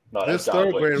Wick. This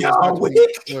third grader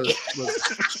was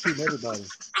shooting everybody.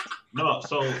 No,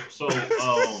 so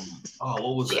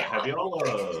what was that? Have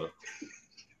y'all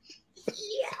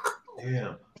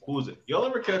damn, who was it? Y'all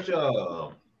ever catch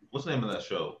what's the name of that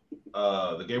show?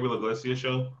 The Gabriel Iglesias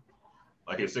show?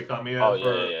 Like his sitcom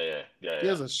yeah. He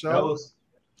has a show. On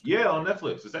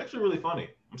Netflix. It's actually really funny.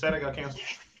 I'm sad I got canceled.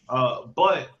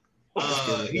 But in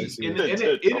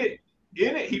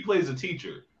it he plays a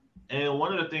teacher. And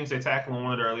one of the things they tackle in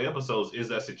one of the early episodes is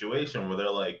that situation where they're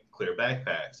like clear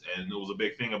backpacks. And it was a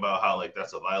big thing about how like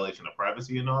that's a violation of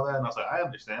privacy and all that. And I was like, I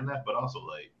understand that, but also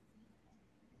like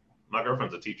my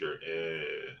girlfriend's a teacher and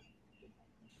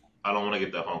I don't want to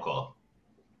get that phone call.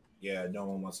 Yeah, no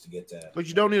one wants to get that. But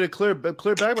you don't need a clear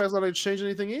backpack. It's not going to change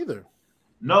anything either.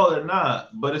 No, they're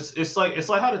not. But it's like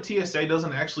how the TSA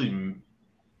doesn't actually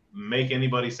make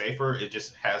anybody safer. It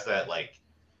just has that like.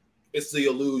 It's the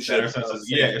illusion.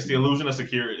 It's the illusion of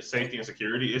security, safety, and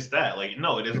security. It's that. Like,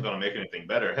 no, it isn't going to make anything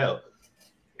better. Hell,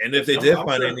 And if they did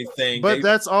find anything, but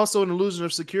that's also an illusion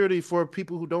of security for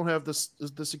people who don't have the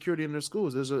security in their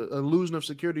schools. There's an illusion of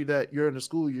security that you're in a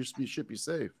school, you should be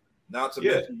safe. Not to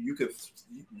mention you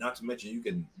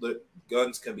can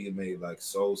guns can be made like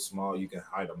so small you can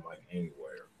hide them like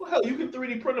anywhere. Well, hell, you can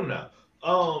 3D print them now.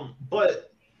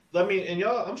 But I mean, and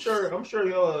y'all, I'm sure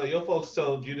your folks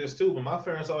told you this too. But my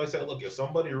parents always said, look, if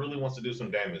somebody really wants to do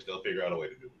some damage, they'll figure out a way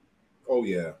to do it. Oh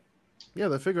yeah. Yeah,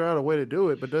 they figure out a way to do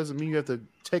it, but doesn't mean you have to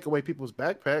take away people's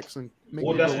backpacks and make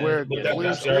people wear.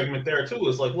 That's the argument there too.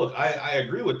 It's like, look, I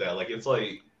agree with that. Like, it's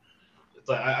like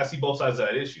I see both sides of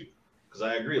that issue because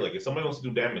I agree. Like, if somebody wants to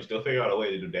do damage, they'll figure out a way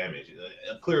to do damage.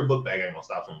 A clear book bag ain't gonna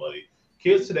stop somebody.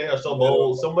 Kids today are so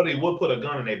bold. Somebody would put a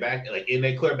gun in their back, like in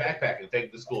their clear backpack, and take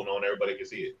it to school, knowing everybody can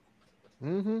see it.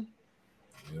 Mm-hmm.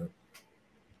 Yeah.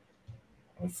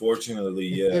 Unfortunately,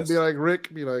 yes. It'd be like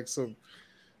Rick, be like some.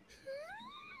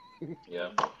 Yeah,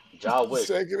 John Wick.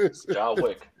 John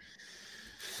Wick.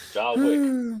 Bro,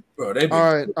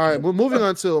 all right. We're moving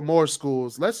on to more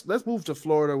schools. Let's move to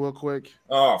Florida real quick.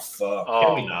 Oh fuck!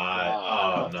 Can we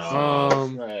not? Oh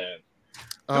no. Man.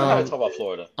 Talk about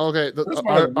Florida. Okay,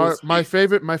 my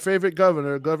favorite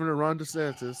governor Ron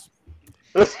DeSantis.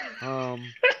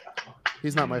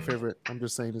 He's not my favorite. I'm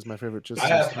just saying he's my favorite. Just I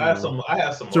have some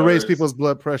to raise people's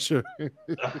blood pressure.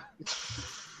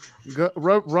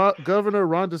 Governor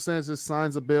Ron DeSantis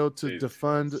signs a bill to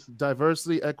defund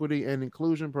diversity, equity, and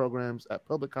inclusion programs at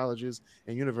public colleges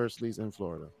and universities in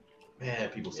Florida. Man,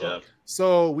 people suck.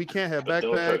 So we can't have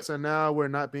backpacks, and now we're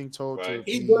not being told to.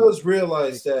 He does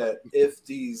realize that if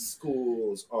these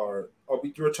schools we're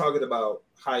talking about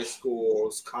high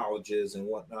schools, colleges, and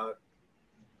whatnot.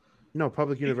 No,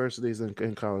 public universities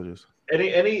and colleges.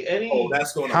 Any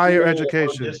that's going higher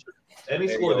education. Any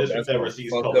school district that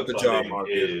receives public funding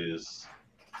is,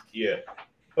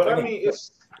 But I mean,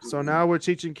 it's so now we're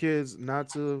teaching kids not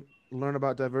to learn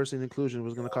about diversity and inclusion, which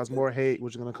is going to cause more hate,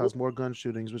 which is going to cause more gun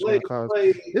shootings, which is going to cause.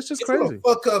 It's just crazy.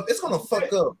 It's going to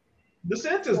fuck up.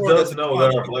 DeSantis does know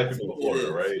there are black people in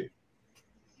Florida, right?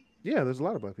 Yeah, there's a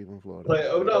lot of black people in Florida.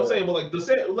 I'm saying, but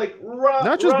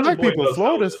not just black people.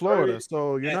 Florida's Florida, right?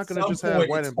 So you're not going to just have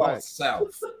white and black.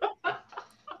 South.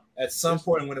 At some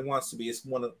point, when it wants to be, it's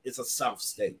a South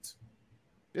state.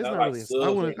 It's not really.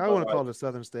 I want to call it a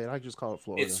Southern state. I just call it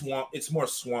Florida. It's more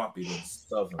swampy than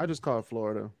Southern. I just call it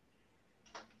Florida.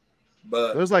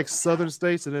 But there's like Southern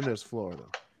states, and then there's Florida.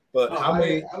 But how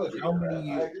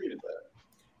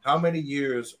many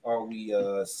years are we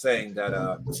saying that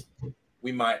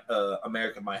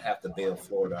America might have to bail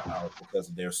Florida out because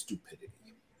of their stupidity?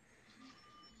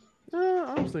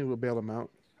 I don't think we'll bail them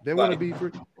out. They want to be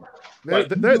free.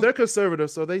 They're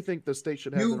conservative, so they think the state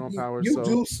should have their own power.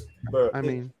 You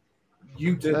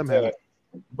did that,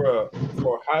 bro.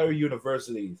 For higher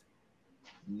universities,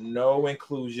 no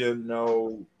inclusion,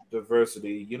 no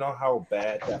diversity. You know how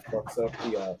bad that fucks up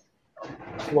the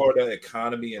Florida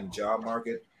economy and job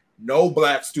market? No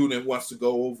black student wants to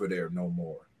go over there no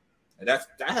more, and that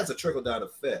has a trickle down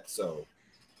effect. So.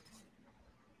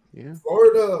 Yeah,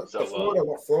 Florida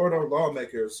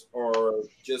lawmakers are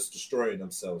just destroying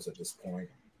themselves at this point.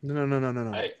 No.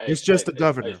 It's just the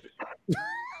governor.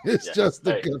 It's just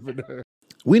the governor.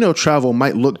 We know travel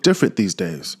might look different these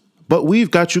days, but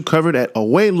we've got you covered at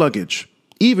Away Luggage,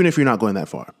 even if you're not going that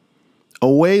far.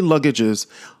 Away Luggage's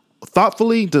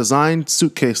thoughtfully designed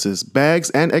suitcases, bags,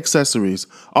 and accessories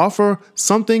offer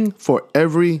something for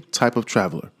every type of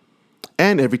traveler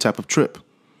and every type of trip.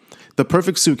 The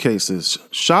perfect suitcases.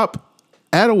 Shop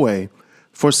at Away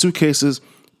for suitcases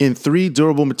in 3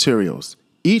 durable materials.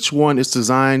 Each one is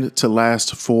designed to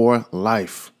last for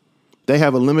life. They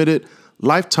have a limited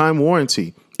lifetime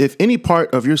warranty. If any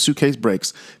part of your suitcase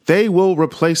breaks, they will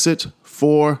replace it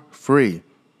for free.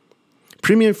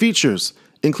 Premium features,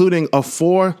 including a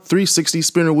 4 360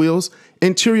 spinner wheels,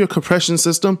 interior compression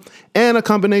system, and a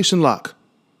combination lock.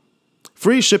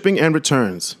 Free shipping and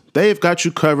returns. They've got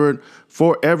you covered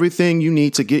for everything you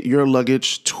need to get your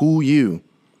luggage to you.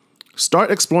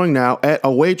 Start exploring now at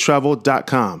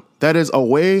awaytravel.com. That is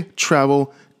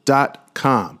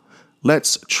awaytravel.com.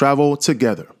 Let's travel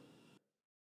together.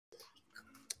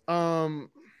 So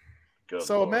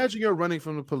imagine you're running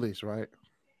from the police, right?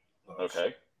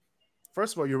 Okay.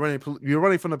 First of all, you're running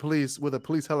from the police with a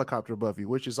police helicopter above you,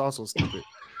 which is also stupid.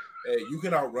 Hey, you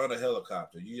can outrun a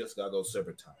helicopter. You just gotta go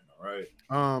separate time, all right?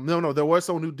 No. There was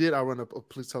someone who did outrun a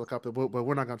police helicopter, but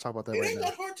we're not gonna talk about that right now. It ain't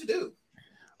that hard to do.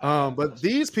 But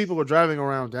these people were driving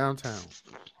around downtown.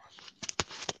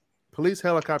 Police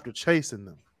helicopter chasing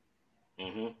them.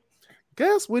 Mm-hmm.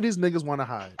 Guess where these niggas want to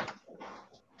hide?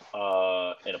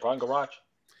 In a parking garage.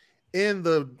 In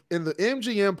the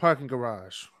MGM parking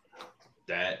garage.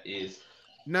 That is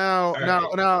now.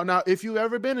 If you've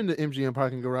ever been in the MGM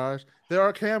parking garage, there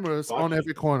are cameras on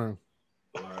every corner.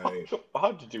 Right.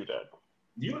 How'd you do that?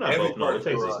 You and I both know it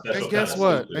takes a special.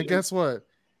 And guess what?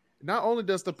 Not only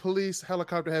does the police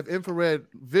helicopter have infrared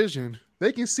vision,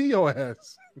 they can see your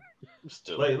ass.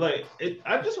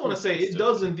 I just want to say it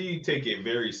does indeed take a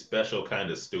very special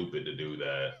kind of stupid to do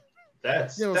that.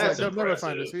 That's they'll never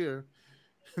find us here.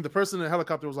 The person in the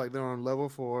helicopter was like, they're on level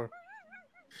 4,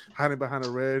 hiding behind a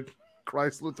red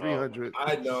Chrysler 300.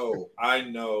 I know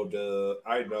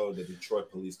the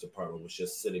Detroit Police Department was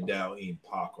just sitting down eating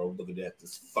popcorn, looking at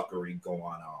this fuckery going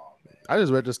on, man. I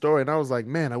just read the story and I was like,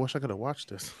 man, I wish I could have watched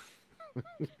this.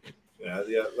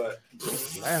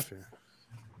 Laughing.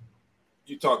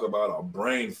 You talk about a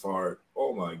brain fart.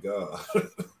 Oh my god.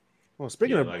 Well,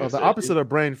 speaking of the opposite of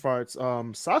brain farts,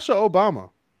 Sasha Obama,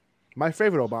 my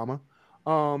favorite Obama,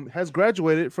 has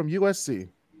graduated from USC.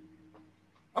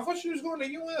 I thought she was going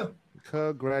to UM.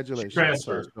 Congratulations,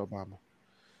 Sasha Obama.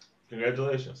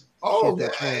 Congratulations. Oh,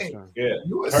 dang. Yeah.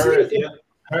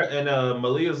 Her and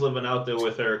Malia's living out there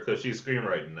with her because she's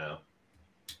screenwriting now.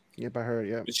 Yep, I heard.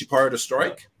 Yeah. Is she part of the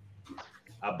strike?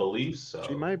 I believe so.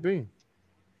 She might be.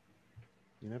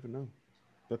 You never know.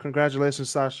 But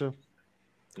congratulations, Sasha.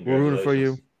 We're rooting for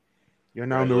you. You're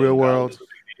now in the real world.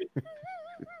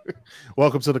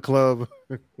 Welcome to the club.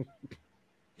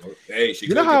 Hey,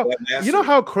 you know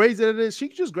how crazy it is? She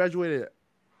just graduated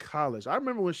college. I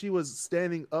remember when she was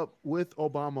standing up with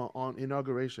Obama on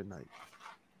inauguration night.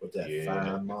 With that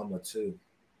fine mama too.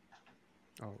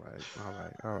 All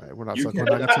right. We're not going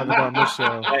to talk about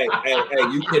Michelle. Hey,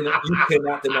 you cannot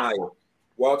deny it.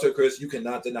 Walter, Chris, you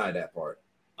cannot deny that part.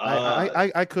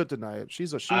 I could deny it.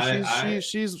 She's like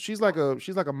a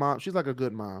mom. She's like a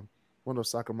good mom. One of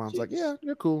those soccer moms. Like, yeah,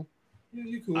 you're cool. Yeah,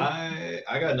 you're cool. I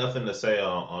got nothing to say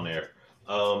on air.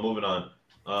 Moving on.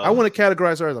 I want to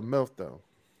categorize her as a MILF though.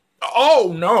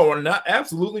 Oh no,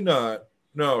 absolutely not.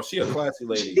 No, she a classy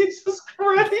lady. Jesus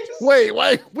Christ! Wait.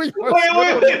 Wait. You're the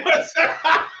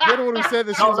one who said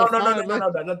that she was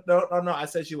No. I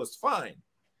said she was fine.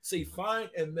 See, fine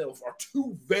and MILF are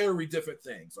two very different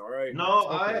things. All right. No,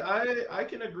 okay. I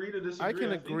can agree to disagree. I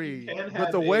can agree,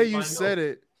 but the way you said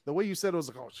it was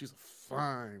like, oh, she's a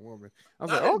fine woman. I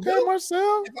was like, okay, MILF.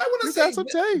 Marcel, if I want to say some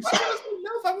taste.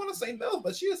 I want to say MILF,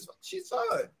 but she's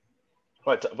fine.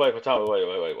 Wait.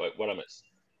 What I missed?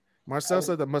 Marcel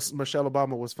said that Michelle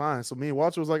Obama was fine, so me and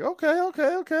Walter was like,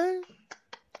 okay.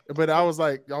 But I was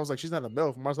like, she's not a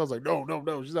MILF. Marcel was like, no,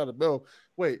 she's not a MILF.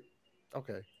 Wait,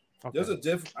 okay. There's a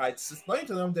difference. I explained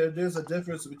to them there's a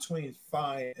difference between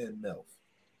fine and MILF.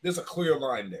 There's a clear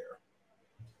line there.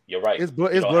 You're right. It's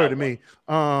blurred to me.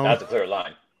 That's a clear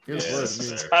line. It's blurred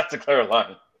to me. That's a clear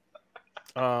line.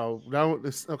 Now we're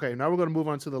going to move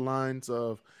on to the lines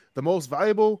of the most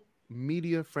valuable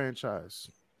media franchise.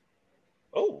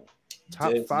 Oh,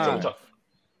 top 5.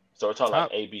 So we're talking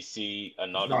like ABC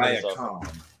and all that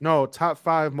stuff. No, top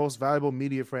 5 most valuable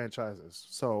media franchises.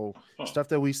 So stuff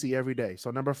that we see every day.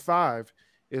 So number 5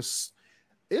 is,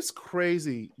 it's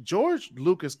crazy. George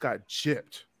Lucas got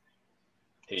gypped.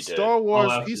 He did. Star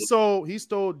Wars. He sold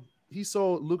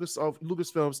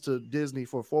Lucasfilms to Disney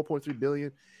for $4.3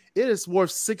 billion. It is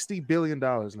worth $60 billion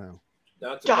now.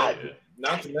 Not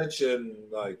to mention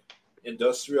like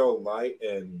Industrial Light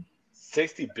and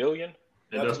 $60 billion.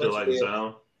 Industrial Light and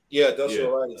Sound. Yeah,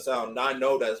 Industrial Light and Sound. Now I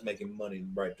know that's making money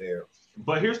right there.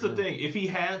 But here's the thing: if he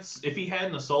hadn't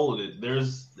sold it,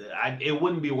 it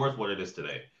wouldn't be worth what it is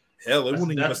today. Hell, it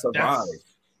wouldn't even survive.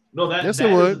 No, that is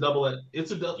a double-edged.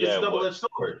 It's a double-edged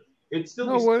sword. It's still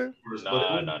no.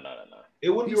 It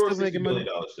wouldn't be worth $60 billion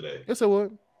today. Yes, it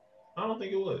would. I don't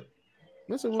think it would.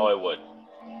 Yes, it would. Oh, it would.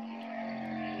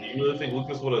 You really think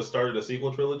Lucas would have started a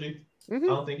sequel trilogy? Mm-hmm. I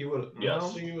don't think he would have. Yes. I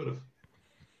don't think he would have.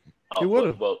 He would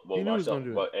have. Well, would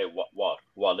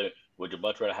you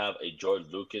much rather have a George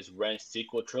Lucas ran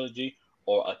sequel trilogy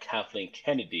or a Kathleen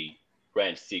Kennedy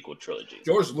ran sequel trilogy?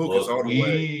 George Lucas all the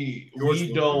way.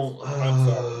 We don't. I'm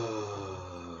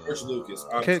sorry. George Lucas.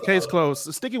 Case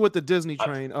closed. Sticking with the Disney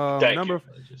train.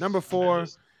 Number 4,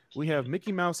 we have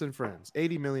Mickey Mouse and Friends,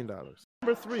 $80 million.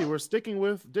 Number 3, we're sticking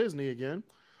with Disney again.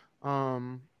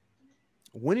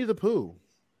 Winnie the Pooh,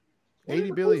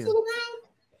 $80 billion.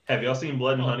 Have y'all seen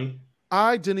Blood and Honey?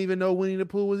 I didn't even know Winnie the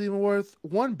Pooh was even worth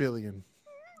 $1 billion,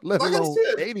 let alone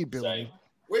 $80 billion.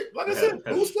 Wait, like I said,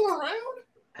 Pooh's still around?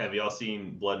 Have y'all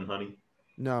seen Blood and Honey?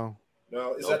 No.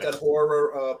 Is that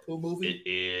horror Pooh movie? It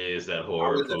is that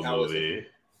horror Pooh movie.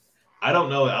 I don't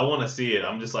know. I want to see it.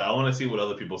 I'm just like, I want to see what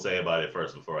other people say about it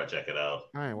first before I check it out.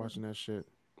 I ain't watching that shit.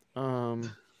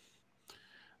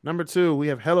 Number 2, we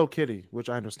have Hello Kitty, which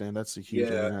I understand that's a huge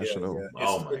international. Yeah.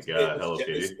 Oh my god, Hello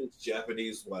Kitty. It's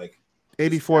Japanese, like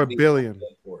 84 billion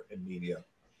in media.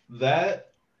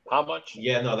 That how much?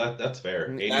 Yeah, no, that's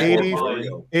fair.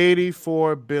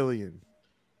 84 billion.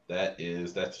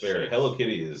 That's fair. Hello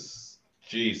Kitty is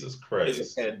Jesus Christ.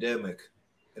 It's a pandemic,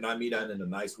 and I mean that in a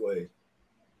nice way.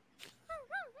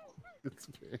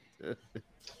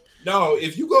 No,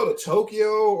 if you go to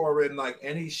Tokyo or in like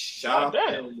any shop,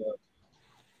 I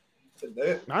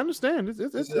understand.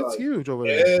 It's huge over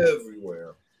there.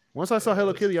 Everywhere. Once I saw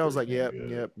Hello Kitty, I was like, yep.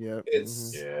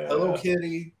 It's Hello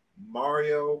Kitty,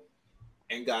 Mario,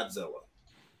 and Godzilla.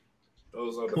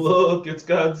 Those are Look, it's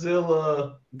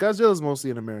Godzilla. Godzilla's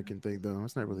mostly an American thing, though.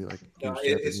 It's not really like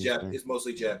it's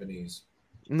mostly Japanese.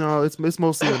 No, it's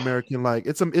mostly an American. Like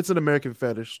it's an American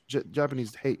fetish.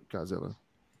 Japanese hate Godzilla,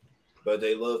 but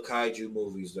they love kaiju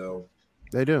movies, though.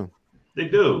 They do.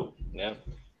 Yeah,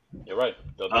 you're right.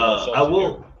 I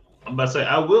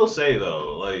will say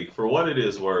though, like for what it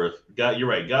is worth, you're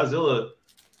right. Godzilla.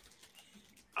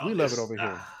 We love it over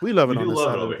here. We love it on the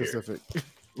side of the Pacific.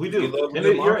 We do, and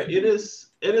you're right. It is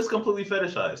completely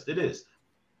fetishized. It is,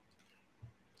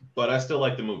 but I still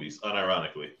like the movies,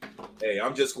 unironically. Hey,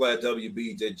 I'm just glad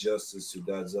WB did justice to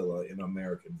Godzilla in an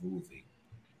American movie.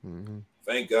 Mm-hmm.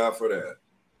 Thank God for that.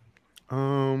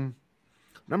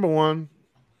 Number 1,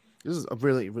 this is a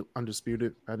really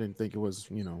undisputed. I didn't think it was,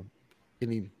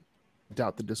 any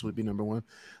doubt that this would be number 1.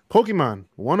 Pokemon,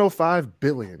 105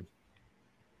 billion.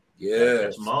 Yeah,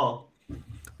 catch them all.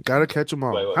 Gotta catch them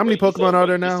all. How many Pokemon are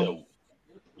there now?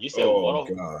 You said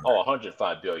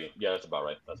 105 billion. Yeah, that's about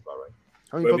right.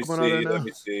 How many Pokemon are there now? Let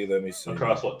me see.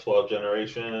 Across 12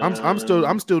 generations? I'm still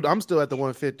at the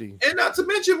 150. And not to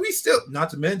mention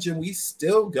we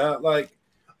still got like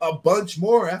a bunch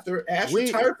more after Ash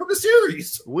retired from the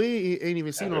series. We ain't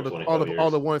even seen all the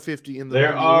 150 in the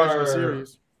original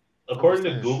series. According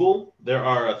to Google, there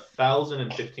are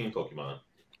 1,015 Pokemon.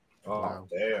 Oh wow.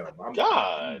 Damn!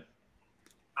 God,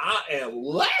 I am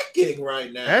lacking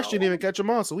right now. Ash didn't even catch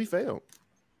them all, so we failed.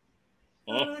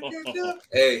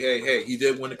 Hey! He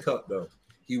did win a cup though.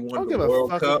 He won the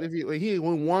World Cup. He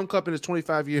won 1 cup in his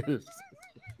 25 years.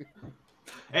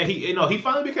 And he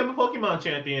finally became a Pokemon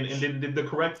champion and did the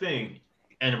correct thing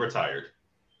and retired.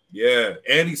 Yeah,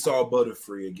 and he saw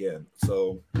Butterfree again.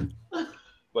 So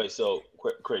wait, so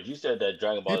Chris, you said that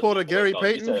Dragon Ball. He pulled a Gary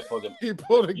Payton. He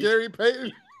pulled a Gary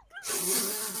Payton.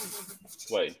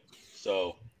 Wait,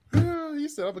 so he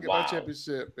said, "I'm gonna get my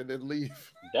championship and then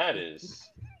leave." That is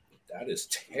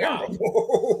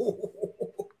terrible.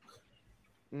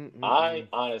 Wow. I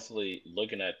honestly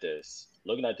looking at this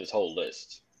whole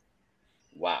list.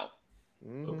 Wow.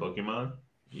 A Pokemon?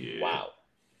 Yeah. Wow.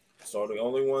 So the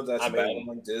only ones that's made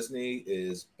on Disney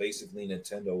is basically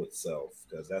Nintendo itself,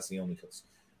 because that's the only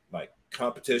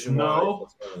competition. No.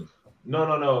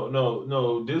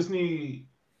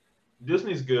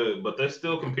 Disney's good, but they're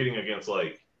still competing against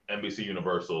like NBC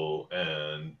Universal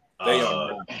and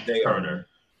Turner.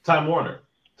 Time Warner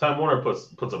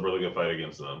puts up a really good fight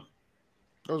against them.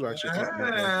 Those are actually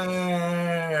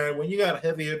when you got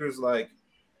heavy hitters like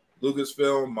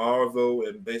Lucasfilm, Marvel,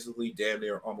 and basically damn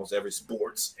near almost every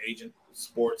sports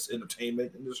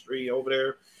entertainment industry over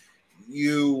there,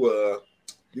 you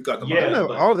got the they don't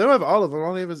have all of them.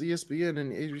 All they have is ESPN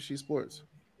and ABC Sports.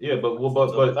 Yeah, but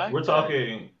we're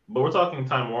talking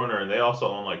Time Warner, and they also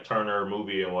own like Turner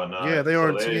Movie and whatnot. Yeah, they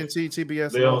own TNT,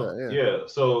 TBS, and all that. Yeah.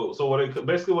 So what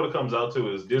it comes out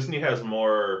to is Disney has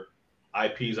more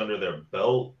IPs under their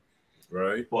belt,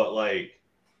 right? But like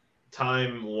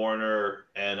Time Warner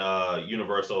and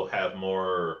Universal have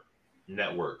more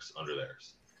networks under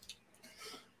theirs.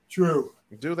 True.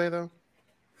 Do they though?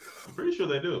 I'm pretty sure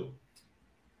they do.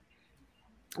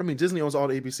 I mean, Disney owns all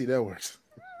the ABC networks.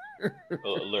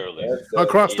 Literally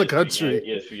across the country.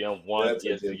 ESPN 1,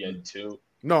 ESPN 2.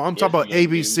 No, I'm talking about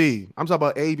ABC. I'm talking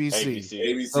about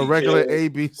ABC. A regular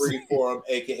ABC. Freeform,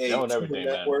 aka everything,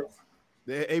 network.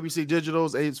 The ABC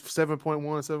Digital's 7.1,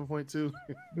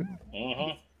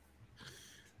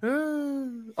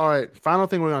 7.2. All right. Final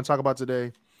thing we're going to talk about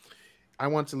today. I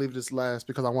want to leave this last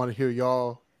because I want to hear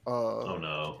y'all. Oh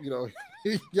no!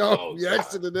 Y'all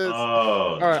reaction to this.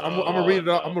 All right, I'm gonna read it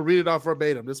off. I'm gonna read it off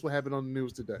verbatim. This is what happened on the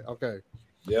news today. Okay.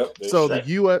 Yep. So the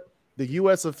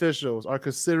U.S. officials are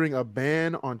considering a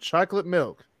ban on chocolate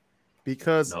milk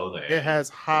because it has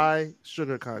high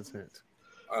sugar content.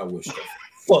 I wish.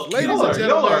 Ladies and gentlemen,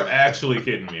 y'all are actually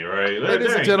kidding me, right?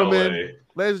 Ladies and gentlemen,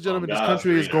 this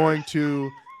country is going to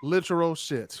literal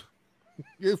shit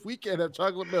if we can't have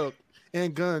chocolate milk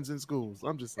and guns in schools.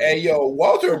 I'm just saying. Hey, yo,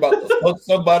 Walter about to fuck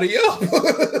somebody up.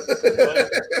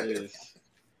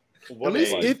 At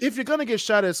least if you're gonna get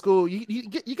shot at school,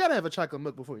 you gotta have a chocolate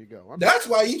milk before you go. That's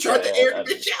why you tried to air the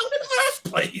bitch out in the first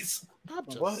place.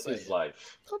 What is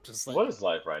life? What is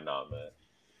life right now, man?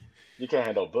 You can't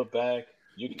handle a book bag.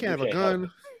 You can't have a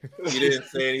gun. You didn't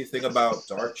say anything about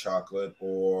dark chocolate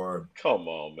or come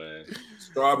on, man.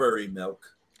 Strawberry milk.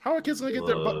 How are kids gonna get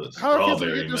their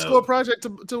school project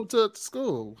to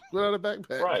school without a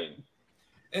backpack? Right.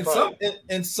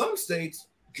 In some states,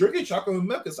 drinking chocolate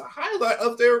milk is a highlight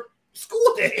of their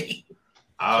school day.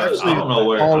 I don't know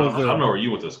where. I don't know where you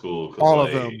went to school. All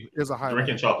of them is a highlight.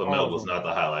 Drinking chocolate milk was not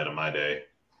the highlight of my day.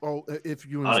 Oh, if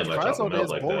you I didn't like chocolate milk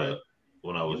like that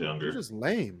when I was younger. You're just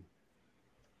lame.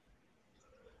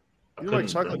 You like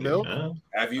chocolate milk?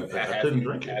 I couldn't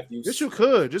drink it. Yes, you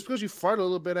could. Just because you farted a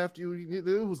little bit after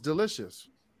it was delicious.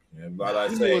 Yeah, but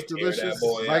I say, it was delicious.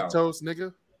 Lactose,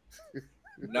 nigga.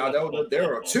 Now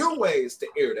there are two ways to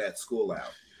air that school out: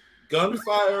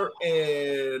 gunfire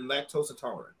and lactose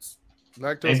intolerance.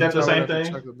 Ain't that the same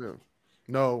thing?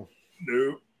 No.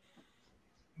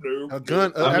 A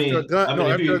gun after a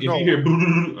gun. If you hear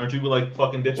boo, aren't you like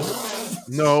fucking ditching?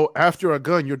 No, after a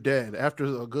gun, you're dead. After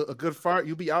a good fart,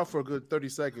 you'll be out for a good 30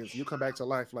 seconds. You come back to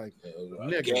life like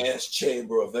a gas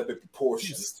chamber of epic proportions.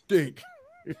 You stink.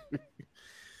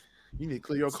 You need to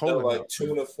clear your colon. Like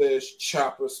tuna fish,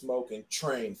 chopper smoke, and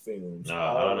train fumes. No,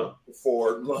 I don't know.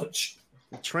 Before lunch.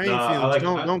 Train fumes.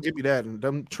 Don't give me that. And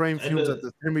them train fumes at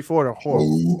the time before are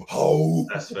horrible.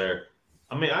 That's fair.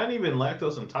 I mean, I ain't even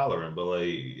lactose intolerant, but like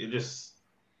it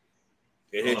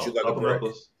hit you like a brick.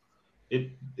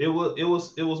 It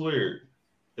was weird.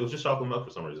 It was just chocolate milk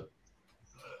for some reason,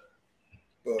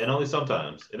 and only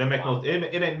sometimes. It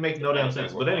didn't make no damn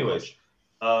sense. But anyways,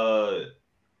 I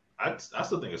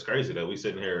still think it's crazy that we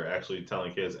sitting here actually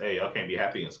telling kids, "Hey, y'all can't be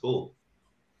happy in school."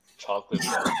 Chocolate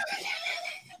milk.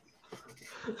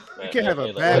 You can't have a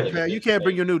backpack. You can't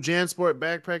bring your new JanSport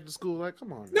backpack to school. Like,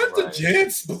 come on. Not the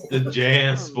JanSport. The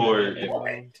JanSport.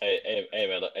 Hey,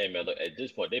 man, look, at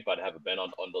this point, they about to have a ban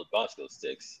on those Bosco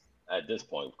sticks. At this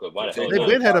point, because why the hell? They've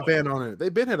been had a ban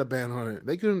on it.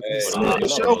 They couldn't sneak the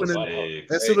show.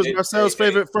 As soon as Marcel's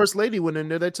favorite first lady went in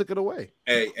there, they took it away.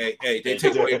 Hey! They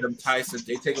take away them Tyson.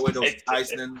 They take away those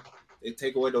Tyson. They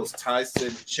take away those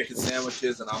Tyson chicken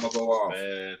sandwiches, and I'm gonna go off.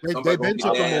 They been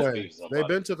took them away. They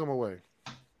been took them away.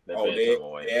 They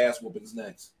ass whoopings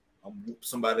next. I'm whoop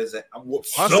somebody's ass. I'm whoop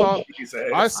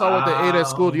I saw what they ate at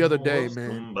school the other day,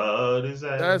 man.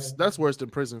 That's worse than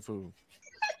prison food.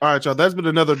 All right, y'all. That's been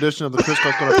another edition of the Chris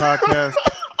Costello podcast.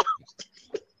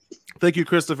 Thank you,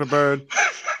 Christopher Bird,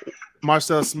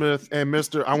 Marcel Smith, and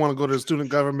Mr. I want to go to the student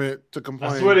government to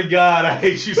complain. I swear to God, I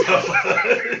hate you so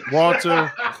much.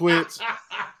 Walter quits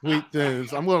wheat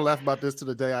thins. I'm going to laugh about this to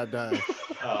the day I die.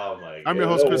 Oh my God. I'm your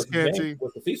host, Chris Canty.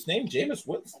 Was the thief's name Jameis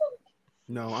Winston?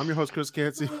 No, I'm your host, Chris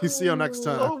Canty. See you next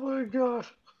time. Oh my God.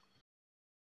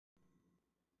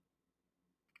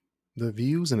 The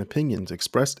views and opinions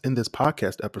expressed in this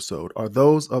podcast episode are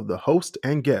those of the host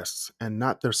and guests and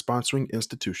not their sponsoring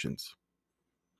institutions.